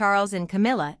between Charles and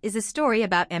Camilla is a story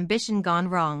about ambition gone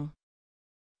wrong.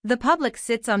 The public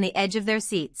sits on the edge of their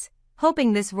seats,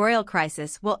 hoping this royal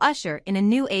crisis will usher in a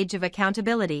new age of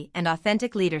accountability and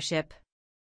authentic leadership.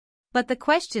 But the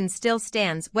question still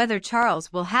stands whether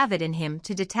Charles will have it in him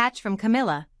to detach from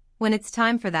Camilla when it's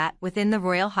time for that within the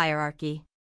royal hierarchy.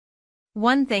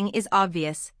 One thing is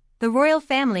obvious: the royal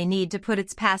family need to put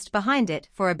its past behind it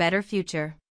for a better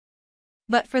future.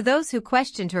 But for those who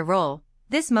questioned her role,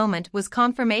 this moment was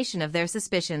confirmation of their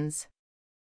suspicions.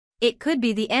 It could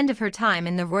be the end of her time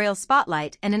in the royal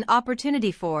spotlight and an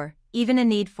opportunity for, even a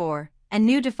need for, a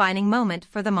new defining moment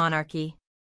for the monarchy.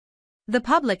 The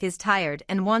public is tired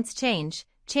and wants change.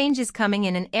 Change is coming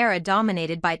in an era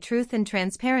dominated by truth and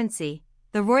transparency.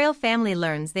 The royal family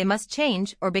learns they must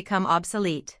change or become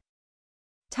obsolete.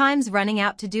 Time's running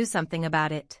out to do something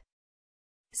about it.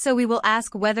 So we will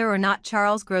ask whether or not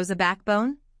Charles grows a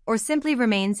backbone, or simply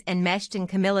remains enmeshed in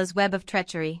Camilla's web of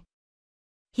treachery.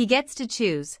 He gets to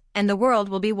choose, and the world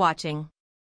will be watching.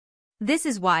 This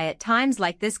is why at times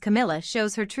like this Camilla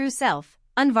shows her true self,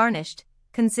 unvarnished.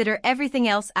 Consider everything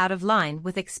else out of line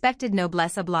with expected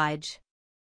noblesse oblige.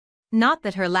 Not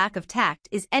that her lack of tact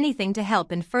is anything to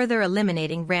help in further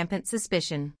eliminating rampant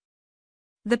suspicion.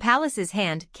 The palace's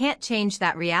hand can't change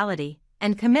that reality,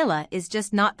 and Camilla is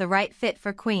just not the right fit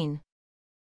for Queen.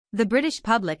 The British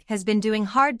public has been doing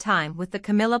hard time with the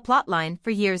Camilla plotline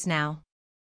for years now.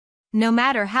 No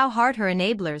matter how hard her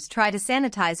enablers try to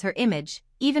sanitize her image,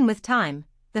 even with time,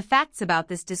 the facts about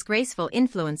this disgraceful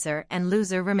influencer and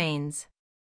loser remains.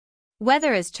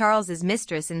 Whether as Charles's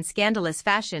mistress in scandalous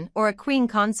fashion or a queen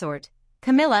consort,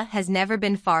 Camilla has never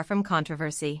been far from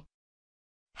controversy.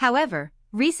 However,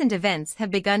 recent events have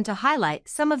begun to highlight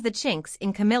some of the chinks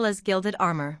in Camilla's gilded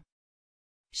armor.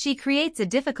 She creates a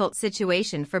difficult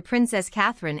situation for Princess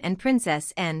Catherine and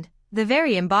Princess End, the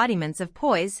very embodiments of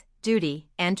poise, duty,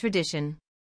 and tradition.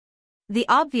 The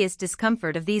obvious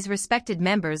discomfort of these respected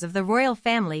members of the royal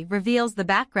family reveals the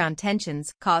background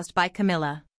tensions caused by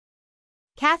Camilla.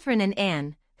 Catherine and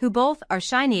Anne, who both are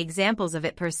shiny examples of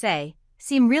it per se,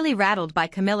 seem really rattled by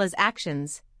Camilla's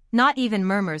actions. Not even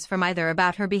murmurs from either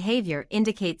about her behavior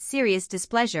indicate serious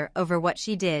displeasure over what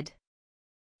she did.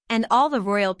 And all the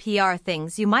royal PR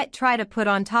things you might try to put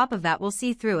on top of that will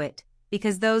see through it,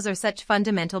 because those are such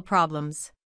fundamental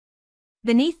problems.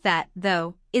 Beneath that,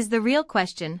 though, is the real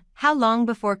question: how long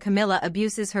before Camilla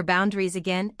abuses her boundaries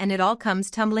again and it all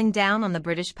comes tumbling down on the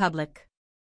British public?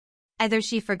 Either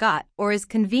she forgot or is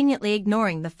conveniently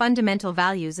ignoring the fundamental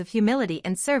values of humility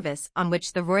and service on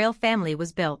which the royal family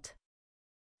was built.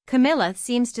 Camilla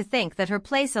seems to think that her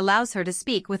place allows her to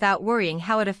speak without worrying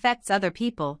how it affects other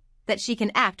people, that she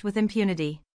can act with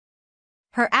impunity.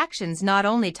 Her actions not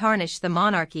only tarnish the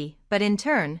monarchy, but in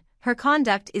turn, her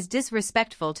conduct is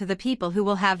disrespectful to the people who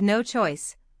will have no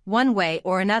choice, one way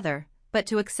or another, but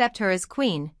to accept her as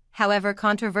queen, however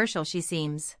controversial she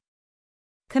seems.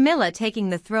 Camilla taking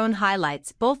the throne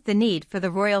highlights both the need for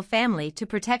the royal family to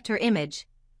protect her image,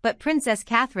 but Princess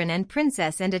Catherine and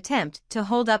Princess Anne attempt to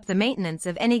hold up the maintenance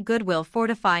of any goodwill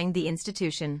fortifying the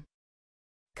institution.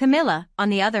 Camilla, on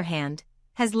the other hand,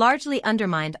 has largely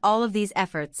undermined all of these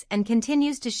efforts and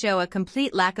continues to show a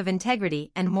complete lack of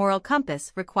integrity and moral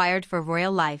compass required for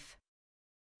royal life.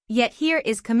 Yet here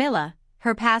is Camilla,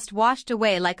 her past washed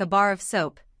away like a bar of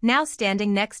soap, now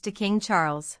standing next to King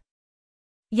Charles.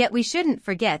 Yet we shouldn't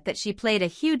forget that she played a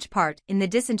huge part in the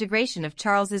disintegration of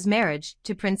Charles's marriage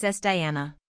to Princess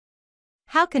Diana.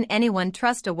 How can anyone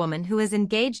trust a woman who is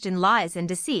engaged in lies and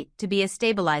deceit to be a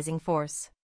stabilizing force?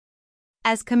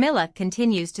 As Camilla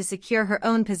continues to secure her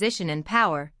own position and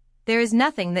power, there is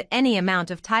nothing that any amount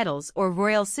of titles or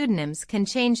royal pseudonyms can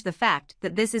change the fact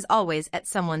that this is always at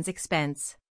someone's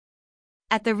expense.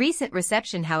 At the recent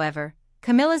reception, however,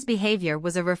 Camilla's behavior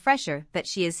was a refresher that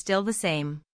she is still the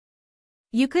same.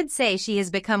 You could say she has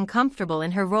become comfortable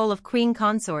in her role of queen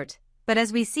consort, but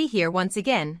as we see here once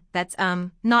again, that's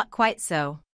not quite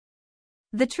so.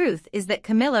 The truth is that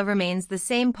Camilla remains the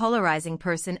same polarizing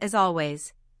person as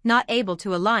always, not able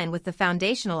to align with the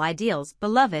foundational ideals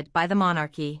beloved by the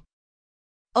monarchy.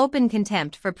 Open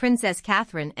contempt for Princess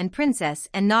Catherine and Princess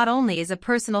Anne not only is a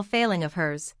personal failing of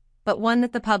hers, but one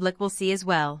that the public will see as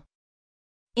well.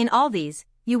 In all these,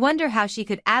 you wonder how she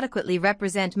could adequately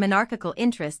represent monarchical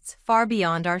interests far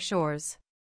beyond our shores.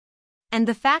 And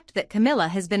the fact that Camilla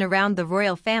has been around the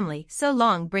royal family so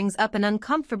long brings up an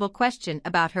uncomfortable question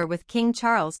about her with King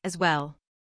Charles as well.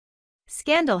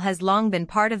 Scandal has long been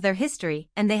part of their history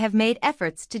and they have made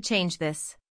efforts to change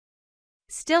this.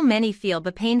 Still many feel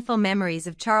the painful memories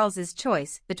of Charles's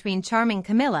choice between charming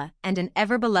Camilla and an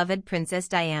ever-beloved Princess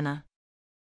Diana.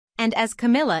 And as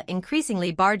Camilla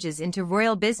increasingly barges into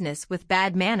royal business with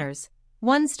bad manners,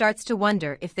 one starts to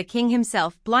wonder if the king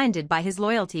himself blinded by his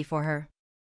loyalty for her.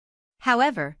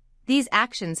 However, these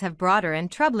actions have broader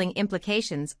and troubling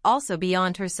implications also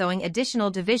beyond her sowing additional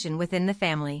division within the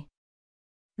family.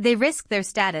 They risk their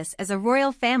status as a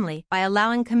royal family by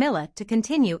allowing Camilla to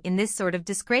continue in this sort of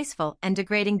disgraceful and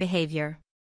degrading behavior.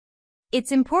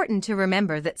 It's important to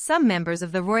remember that some members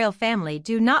of the royal family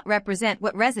do not represent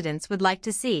what residents would like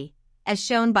to see, as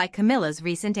shown by Camilla's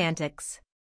recent antics.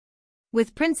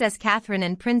 With Princess Catherine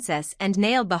and Princess Anne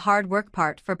nailed the hard work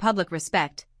part for public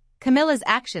respect, Camilla's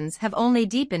actions have only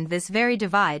deepened this very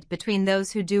divide between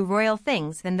those who do royal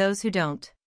things and those who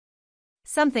don't.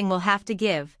 Something will have to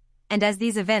give, and as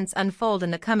these events unfold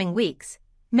in the coming weeks,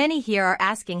 many here are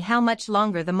asking how much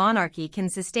longer the monarchy can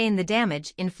sustain the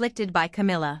damage inflicted by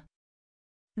Camilla.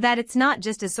 That it's not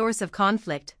just a source of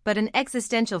conflict but an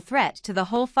existential threat to the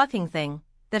whole fucking thing,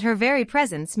 that her very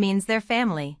presence means their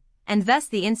family, and thus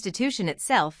the institution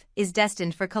itself, is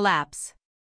destined for collapse.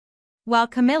 While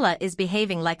Camilla is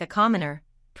behaving like a commoner,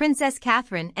 Princess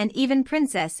Catherine and even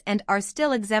Princess Anne are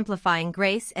still exemplifying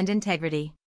grace and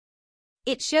integrity.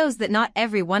 It shows that not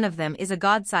every one of them is a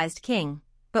god-sized king,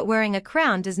 but wearing a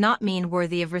crown does not mean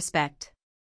worthy of respect.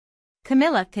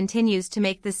 Camilla continues to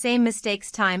make the same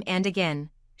mistakes time and again.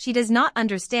 She does not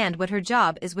understand what her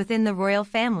job is within the royal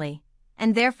family,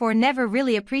 and therefore never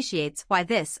really appreciates why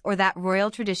this or that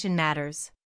royal tradition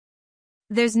matters.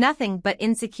 There's nothing but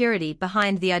insecurity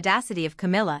behind the audacity of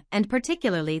Camilla, and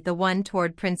particularly the one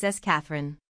toward Princess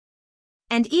Catherine.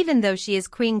 And even though she is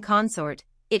queen consort,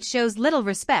 it shows little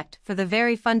respect for the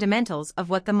very fundamentals of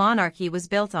what the monarchy was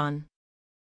built on.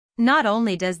 Not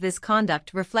only does this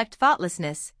conduct reflect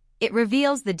thoughtlessness, it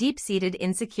reveals the deep-seated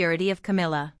insecurity of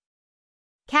Camilla.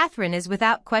 Catherine is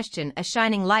without question a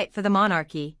shining light for the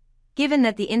monarchy, given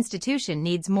that the institution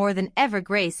needs more than ever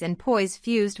grace and poise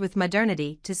fused with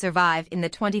modernity to survive in the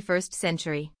 21st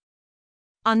century.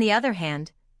 On the other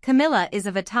hand, Camilla is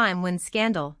of a time when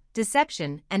scandal,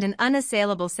 deception, and an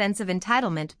unassailable sense of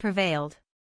entitlement prevailed.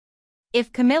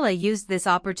 If Camilla used this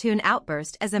opportune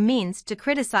outburst as a means to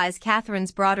criticize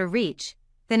Catherine's broader reach,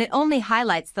 then it only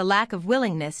highlights the lack of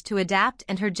willingness to adapt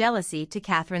and her jealousy to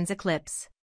Catherine's eclipse.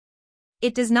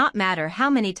 It does not matter how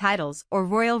many titles or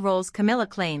royal roles Camilla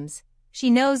claims, she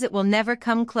knows it will never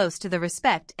come close to the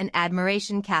respect and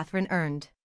admiration Catherine earned.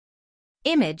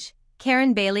 Image,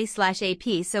 Karen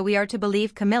Bailey/AP. So we are to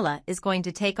believe Camilla is going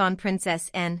to take on Princess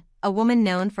N, a woman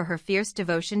known for her fierce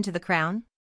devotion to the crown?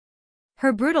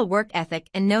 Her brutal work ethic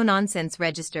and no-nonsense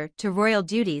register to royal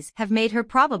duties have made her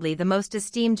probably the most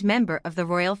esteemed member of the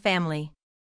royal family.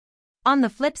 On the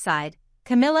flip side,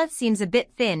 Camilla seems a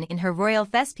bit thin in her royal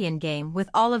thespian game, with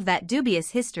all of that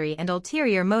dubious history and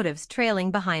ulterior motives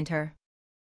trailing behind her.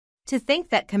 To think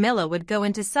that Camilla would go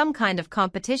into some kind of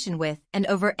competition with and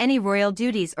over any royal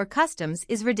duties or customs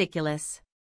is ridiculous.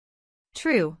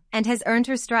 True, and has earned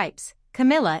her stripes,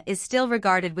 Camilla is still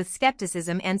regarded with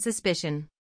skepticism and suspicion.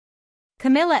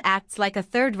 Camilla acts like a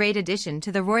third-rate addition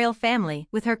to the royal family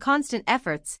with her constant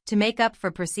efforts to make up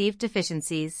for perceived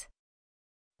deficiencies.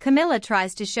 Camilla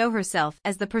tries to show herself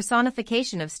as the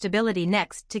personification of stability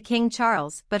next to King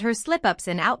Charles, but her slip-ups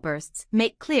and outbursts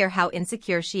make clear how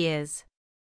insecure she is.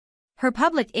 Her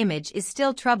public image is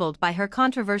still troubled by her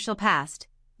controversial past,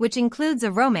 which includes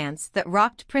a romance that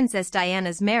rocked Princess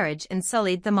Diana's marriage and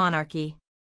sullied the monarchy.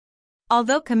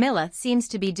 Although Camilla seems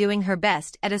to be doing her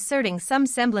best at asserting some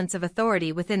semblance of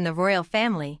authority within the royal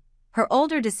family, her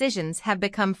older decisions have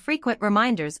become frequent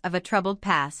reminders of a troubled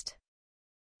past.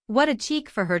 What a cheek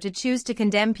for her to choose to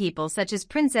condemn people such as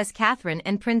Princess Catherine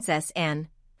and Princess Anne,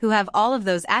 who have all of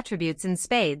those attributes in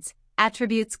spades,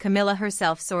 attributes Camilla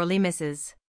herself sorely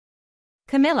misses.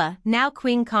 Camilla, now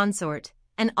queen consort,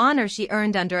 an honor she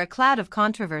earned under a cloud of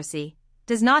controversy,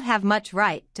 does not have much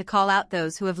right to call out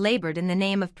those who have labored in the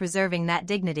name of preserving that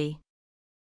dignity.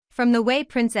 From the way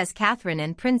Princess Catherine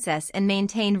and Princess Anne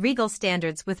maintain regal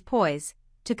standards with poise,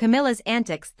 to Camilla's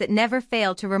antics that never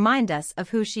fail to remind us of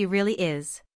who she really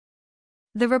is.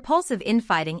 The repulsive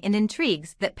infighting and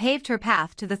intrigues that paved her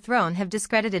path to the throne have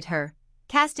discredited her,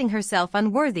 casting herself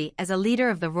unworthy as a leader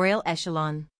of the royal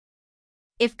echelon.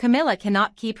 If Camilla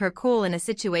cannot keep her cool in a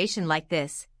situation like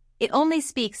this, it only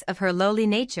speaks of her lowly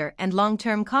nature and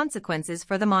long-term consequences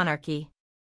for the monarchy.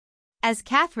 As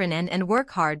Catherine and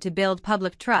work hard to build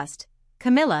public trust,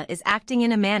 Camilla is acting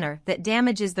in a manner that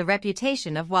damages the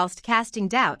reputation of whilst casting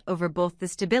doubt over both the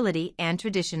stability and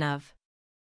tradition of.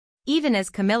 Even as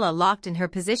Camilla locked in her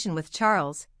position with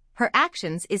Charles, her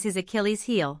actions is his Achilles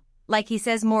heel, like he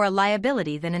says, more a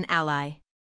liability than an ally.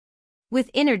 With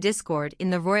inner discord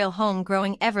in the royal home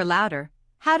growing ever louder,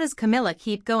 how does Camilla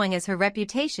keep going as her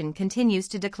reputation continues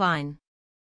to decline?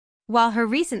 While her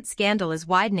recent scandal is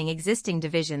widening existing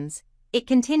divisions, it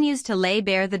continues to lay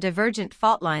bare the divergent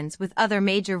fault lines with other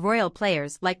major royal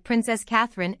players like Princess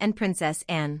Catherine and Princess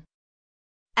Anne.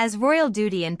 As royal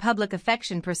duty and public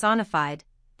affection personified,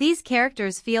 these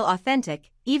characters feel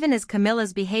authentic, even as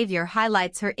Camilla's behavior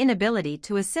highlights her inability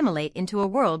to assimilate into a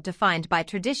world defined by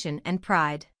tradition and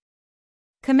pride.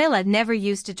 Camilla never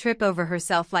used to trip over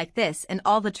herself like this, and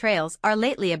all the trails are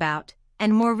lately about,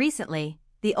 and more recently,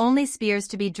 the only spears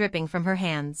to be dripping from her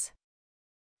hands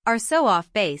are so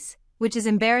off base, which is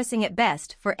embarrassing at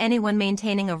best for anyone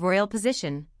maintaining a royal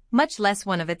position, much less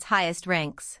one of its highest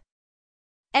ranks.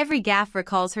 Every gaffe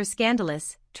recalls her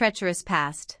scandalous, treacherous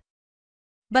past.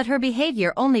 But her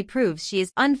behavior only proves she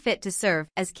is unfit to serve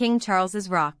as King Charles's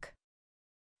rock.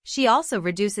 She also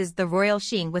reduces the royal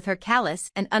sheen with her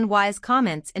callous and unwise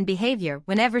comments and behavior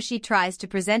whenever she tries to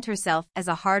present herself as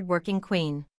a hard-working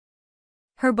queen.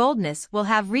 Her boldness will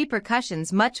have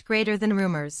repercussions much greater than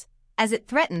rumors, as it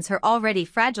threatens her already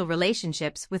fragile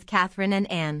relationships with Catherine and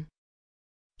Anne.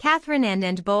 Catherine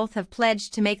and both have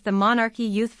pledged to make the monarchy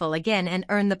youthful again and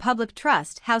earn the public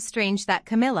trust. How strange that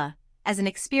Camilla, as an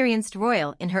experienced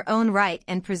royal in her own right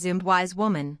and presumed wise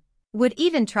woman, would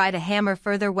even try to hammer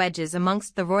further wedges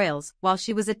amongst the royals while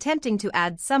she was attempting to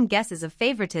add some guesses of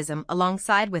favoritism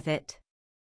alongside with it.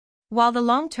 While the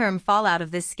long-term fallout of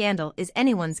this scandal is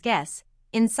anyone's guess,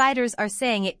 insiders are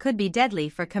saying it could be deadly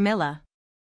for Camilla.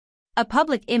 A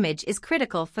public image is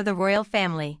critical for the royal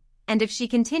family, and if she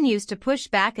continues to push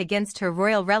back against her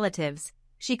royal relatives,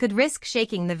 she could risk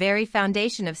shaking the very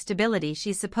foundation of stability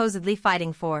she's supposedly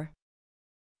fighting for.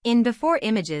 In Before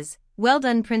Images, well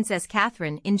done. Princess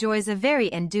Catherine enjoys a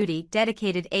very and-duty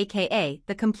dedicated, aka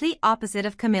the complete opposite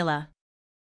of Camilla.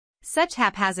 Such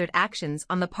haphazard actions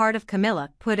on the part of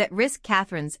Camilla put at risk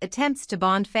Catherine's attempts to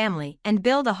bond family and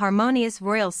build a harmonious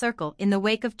royal circle in the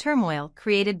wake of turmoil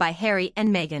created by Harry and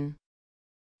Meghan.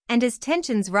 And as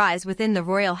tensions rise within the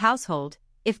royal household,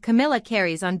 if Camilla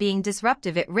carries on being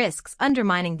disruptive, it risks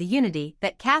undermining the unity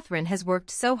that Catherine has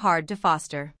worked so hard to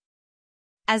foster.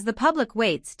 As the public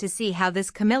waits to see how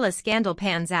this Camilla scandal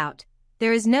pans out,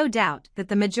 there is no doubt that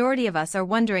the majority of us are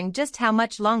wondering just how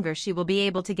much longer she will be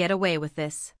able to get away with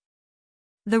this.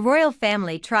 The royal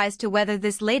family tries to weather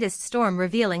this latest storm,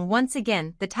 revealing once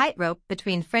again the tightrope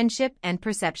between friendship and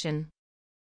perception.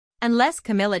 Unless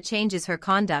Camilla changes her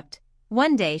conduct,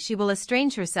 one day she will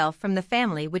estrange herself from the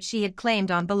family which she had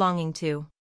claimed on belonging to.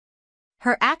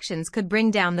 Her actions could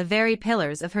bring down the very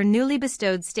pillars of her newly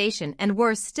bestowed station and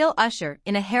worse still usher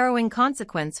in a harrowing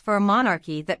consequence for a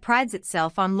monarchy that prides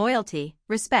itself on loyalty,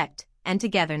 respect, and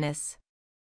togetherness.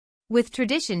 With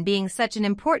tradition being such an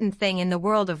important thing in the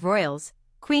world of royals,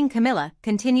 Queen Camilla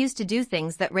continues to do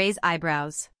things that raise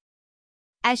eyebrows.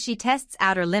 As she tests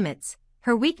outer limits,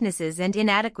 her weaknesses and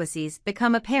inadequacies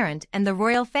become apparent, and the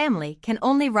royal family can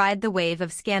only ride the wave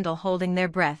of scandal holding their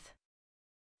breath.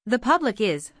 The public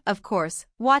is, of course,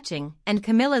 watching, and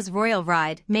Camilla's royal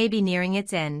ride may be nearing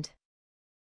its end.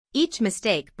 Each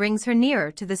mistake brings her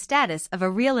nearer to the status of a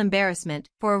real embarrassment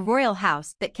for a royal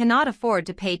house that cannot afford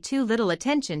to pay too little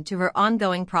attention to her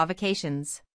ongoing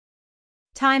provocations.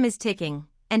 Time is ticking,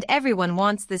 and everyone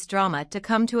wants this drama to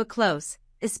come to a close,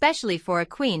 especially for a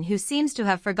queen who seems to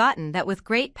have forgotten that with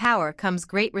great power comes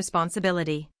great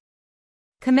responsibility.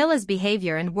 Camilla's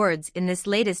behavior and words in this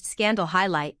latest scandal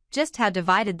highlight just how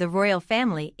divided the royal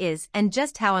family is and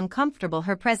just how uncomfortable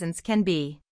her presence can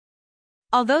be.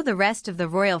 Although the rest of the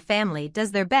royal family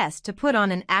does their best to put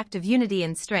on an act of unity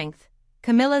and strength,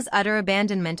 Camilla's utter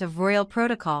abandonment of royal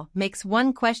protocol makes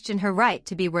one question her right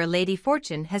to be where Lady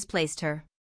Fortune has placed her.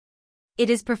 It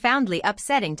is profoundly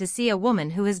upsetting to see a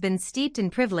woman who has been steeped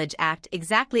in privilege act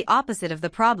exactly opposite of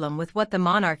the problem with what the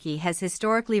monarchy has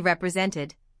historically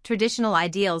represented: traditional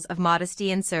ideals of modesty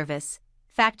and service.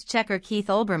 Fact-checker Keith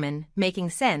Olbermann, making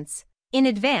sense, in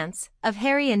advance, of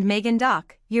Harry and Meghan.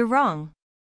 Doc, you're wrong.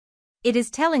 It is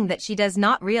telling that she does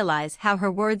not realize how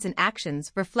her words and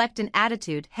actions reflect an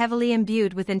attitude heavily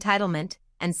imbued with entitlement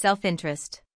and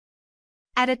self-interest.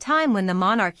 At a time when the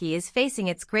monarchy is facing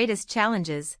its greatest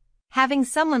challenges, having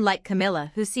someone like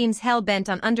Camilla who seems hell-bent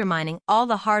on undermining all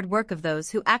the hard work of those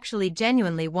who actually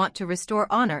genuinely want to restore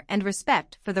honor and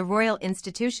respect for the royal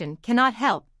institution cannot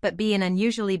help but be in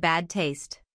unusually bad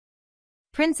taste.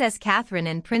 Princess Catherine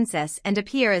and Princess and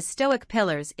appear as stoic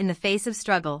pillars in the face of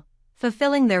struggle,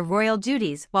 fulfilling their royal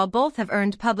duties while both have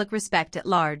earned public respect at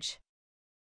large.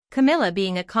 Camilla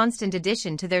being a constant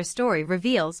addition to their story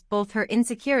reveals both her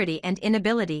insecurity and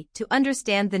inability to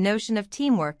understand the notion of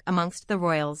teamwork amongst the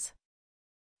royals.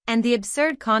 And the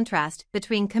absurd contrast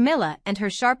between Camilla and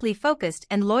her sharply focused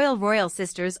and loyal royal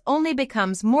sisters only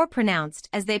becomes more pronounced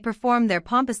as they perform their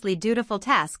pompously dutiful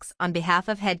tasks on behalf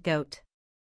of head goat.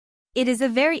 It is a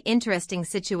very interesting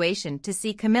situation to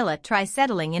see Camilla try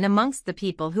settling in amongst the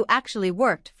people who actually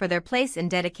worked for their place in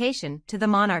dedication to the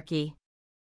monarchy.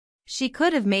 She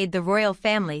could have made the royal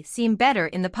family seem better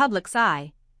in the public's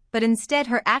eye, but instead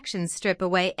her actions strip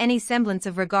away any semblance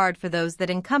of regard for those that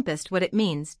encompassed what it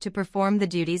means to perform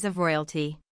the duties of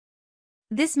royalty.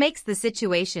 This makes the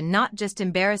situation not just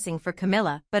embarrassing for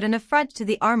Camilla but an affront to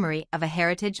the armory of a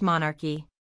heritage monarchy.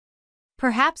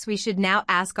 Perhaps we should now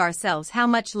ask ourselves how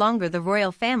much longer the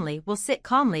royal family will sit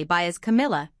calmly by as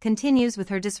Camilla continues with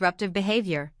her disruptive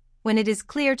behavior, when it is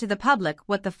clear to the public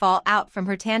what the fallout from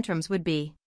her tantrums would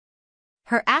be.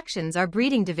 Her actions are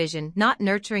breeding division, not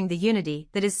nurturing the unity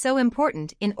that is so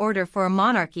important in order for a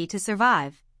monarchy to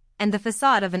survive, and the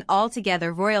facade of an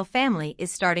altogether royal family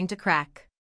is starting to crack.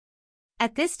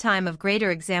 At this time of greater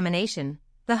examination,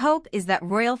 the hope is that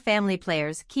royal family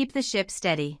players keep the ship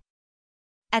steady.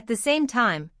 At the same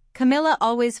time, Camilla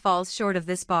always falls short of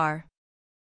this bar.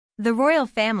 The royal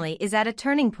family is at a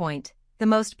turning point. The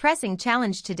most pressing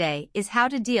challenge today is how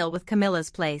to deal with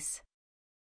Camilla's place.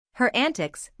 Her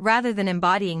antics, rather than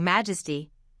embodying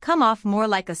majesty, come off more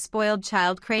like a spoiled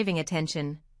child craving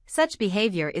attention. Such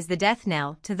behavior is the death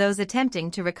knell to those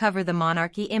attempting to recover the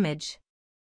monarchy image.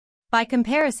 By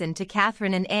comparison to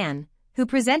Catherine and Anne, who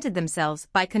presented themselves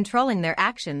by controlling their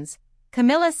actions,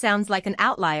 Camilla sounds like an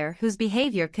outlier whose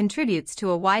behavior contributes to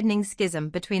a widening schism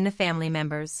between the family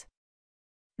members.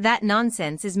 That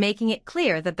nonsense is making it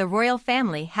clear that the royal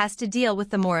family has to deal with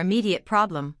the more immediate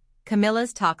problem,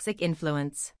 Camilla's toxic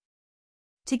influence.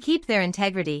 To keep their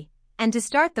integrity, and to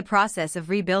start the process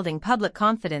of rebuilding public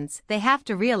confidence, they have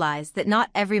to realize that not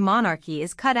every monarchy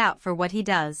is cut out for what he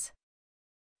does.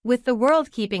 With the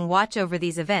world keeping watch over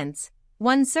these events,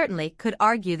 one certainly could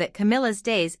argue that Camilla's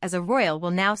days as a royal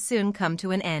will now soon come to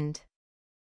an end.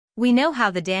 We know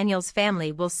how the Daniels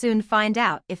family will soon find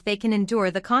out if they can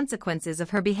endure the consequences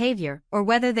of her behavior or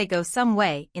whether they go some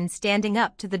way in standing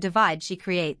up to the divide she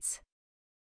creates.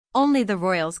 Only the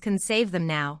royals can save them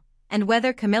now, and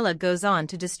whether Camilla goes on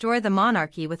to destroy the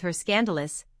monarchy with her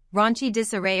scandalous, raunchy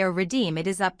disarray or redeem it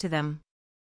is up to them.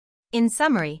 In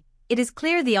summary, it is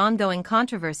clear the ongoing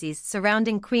controversies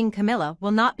surrounding Queen Camilla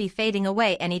will not be fading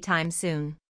away anytime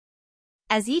soon.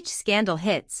 As each scandal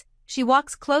hits, she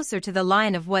walks closer to the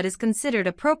line of what is considered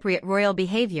appropriate royal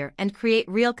behavior and create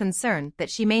real concern that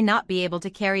she may not be able to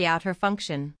carry out her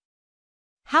function.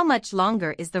 How much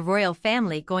longer is the royal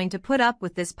family going to put up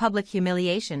with this public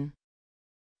humiliation?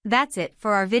 That's it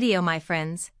for our video, my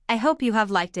friends. I hope you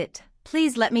have liked it.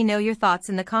 Please let me know your thoughts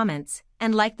in the comments,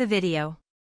 and like the video.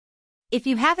 If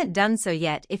you haven't done so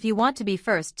yet, if you want to be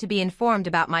first to be informed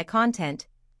about my content,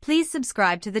 please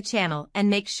subscribe to the channel and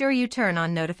make sure you turn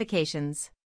on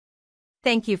notifications.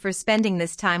 Thank you for spending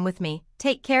this time with me.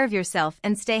 Take care of yourself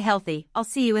and stay healthy. I'll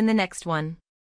see you in the next one.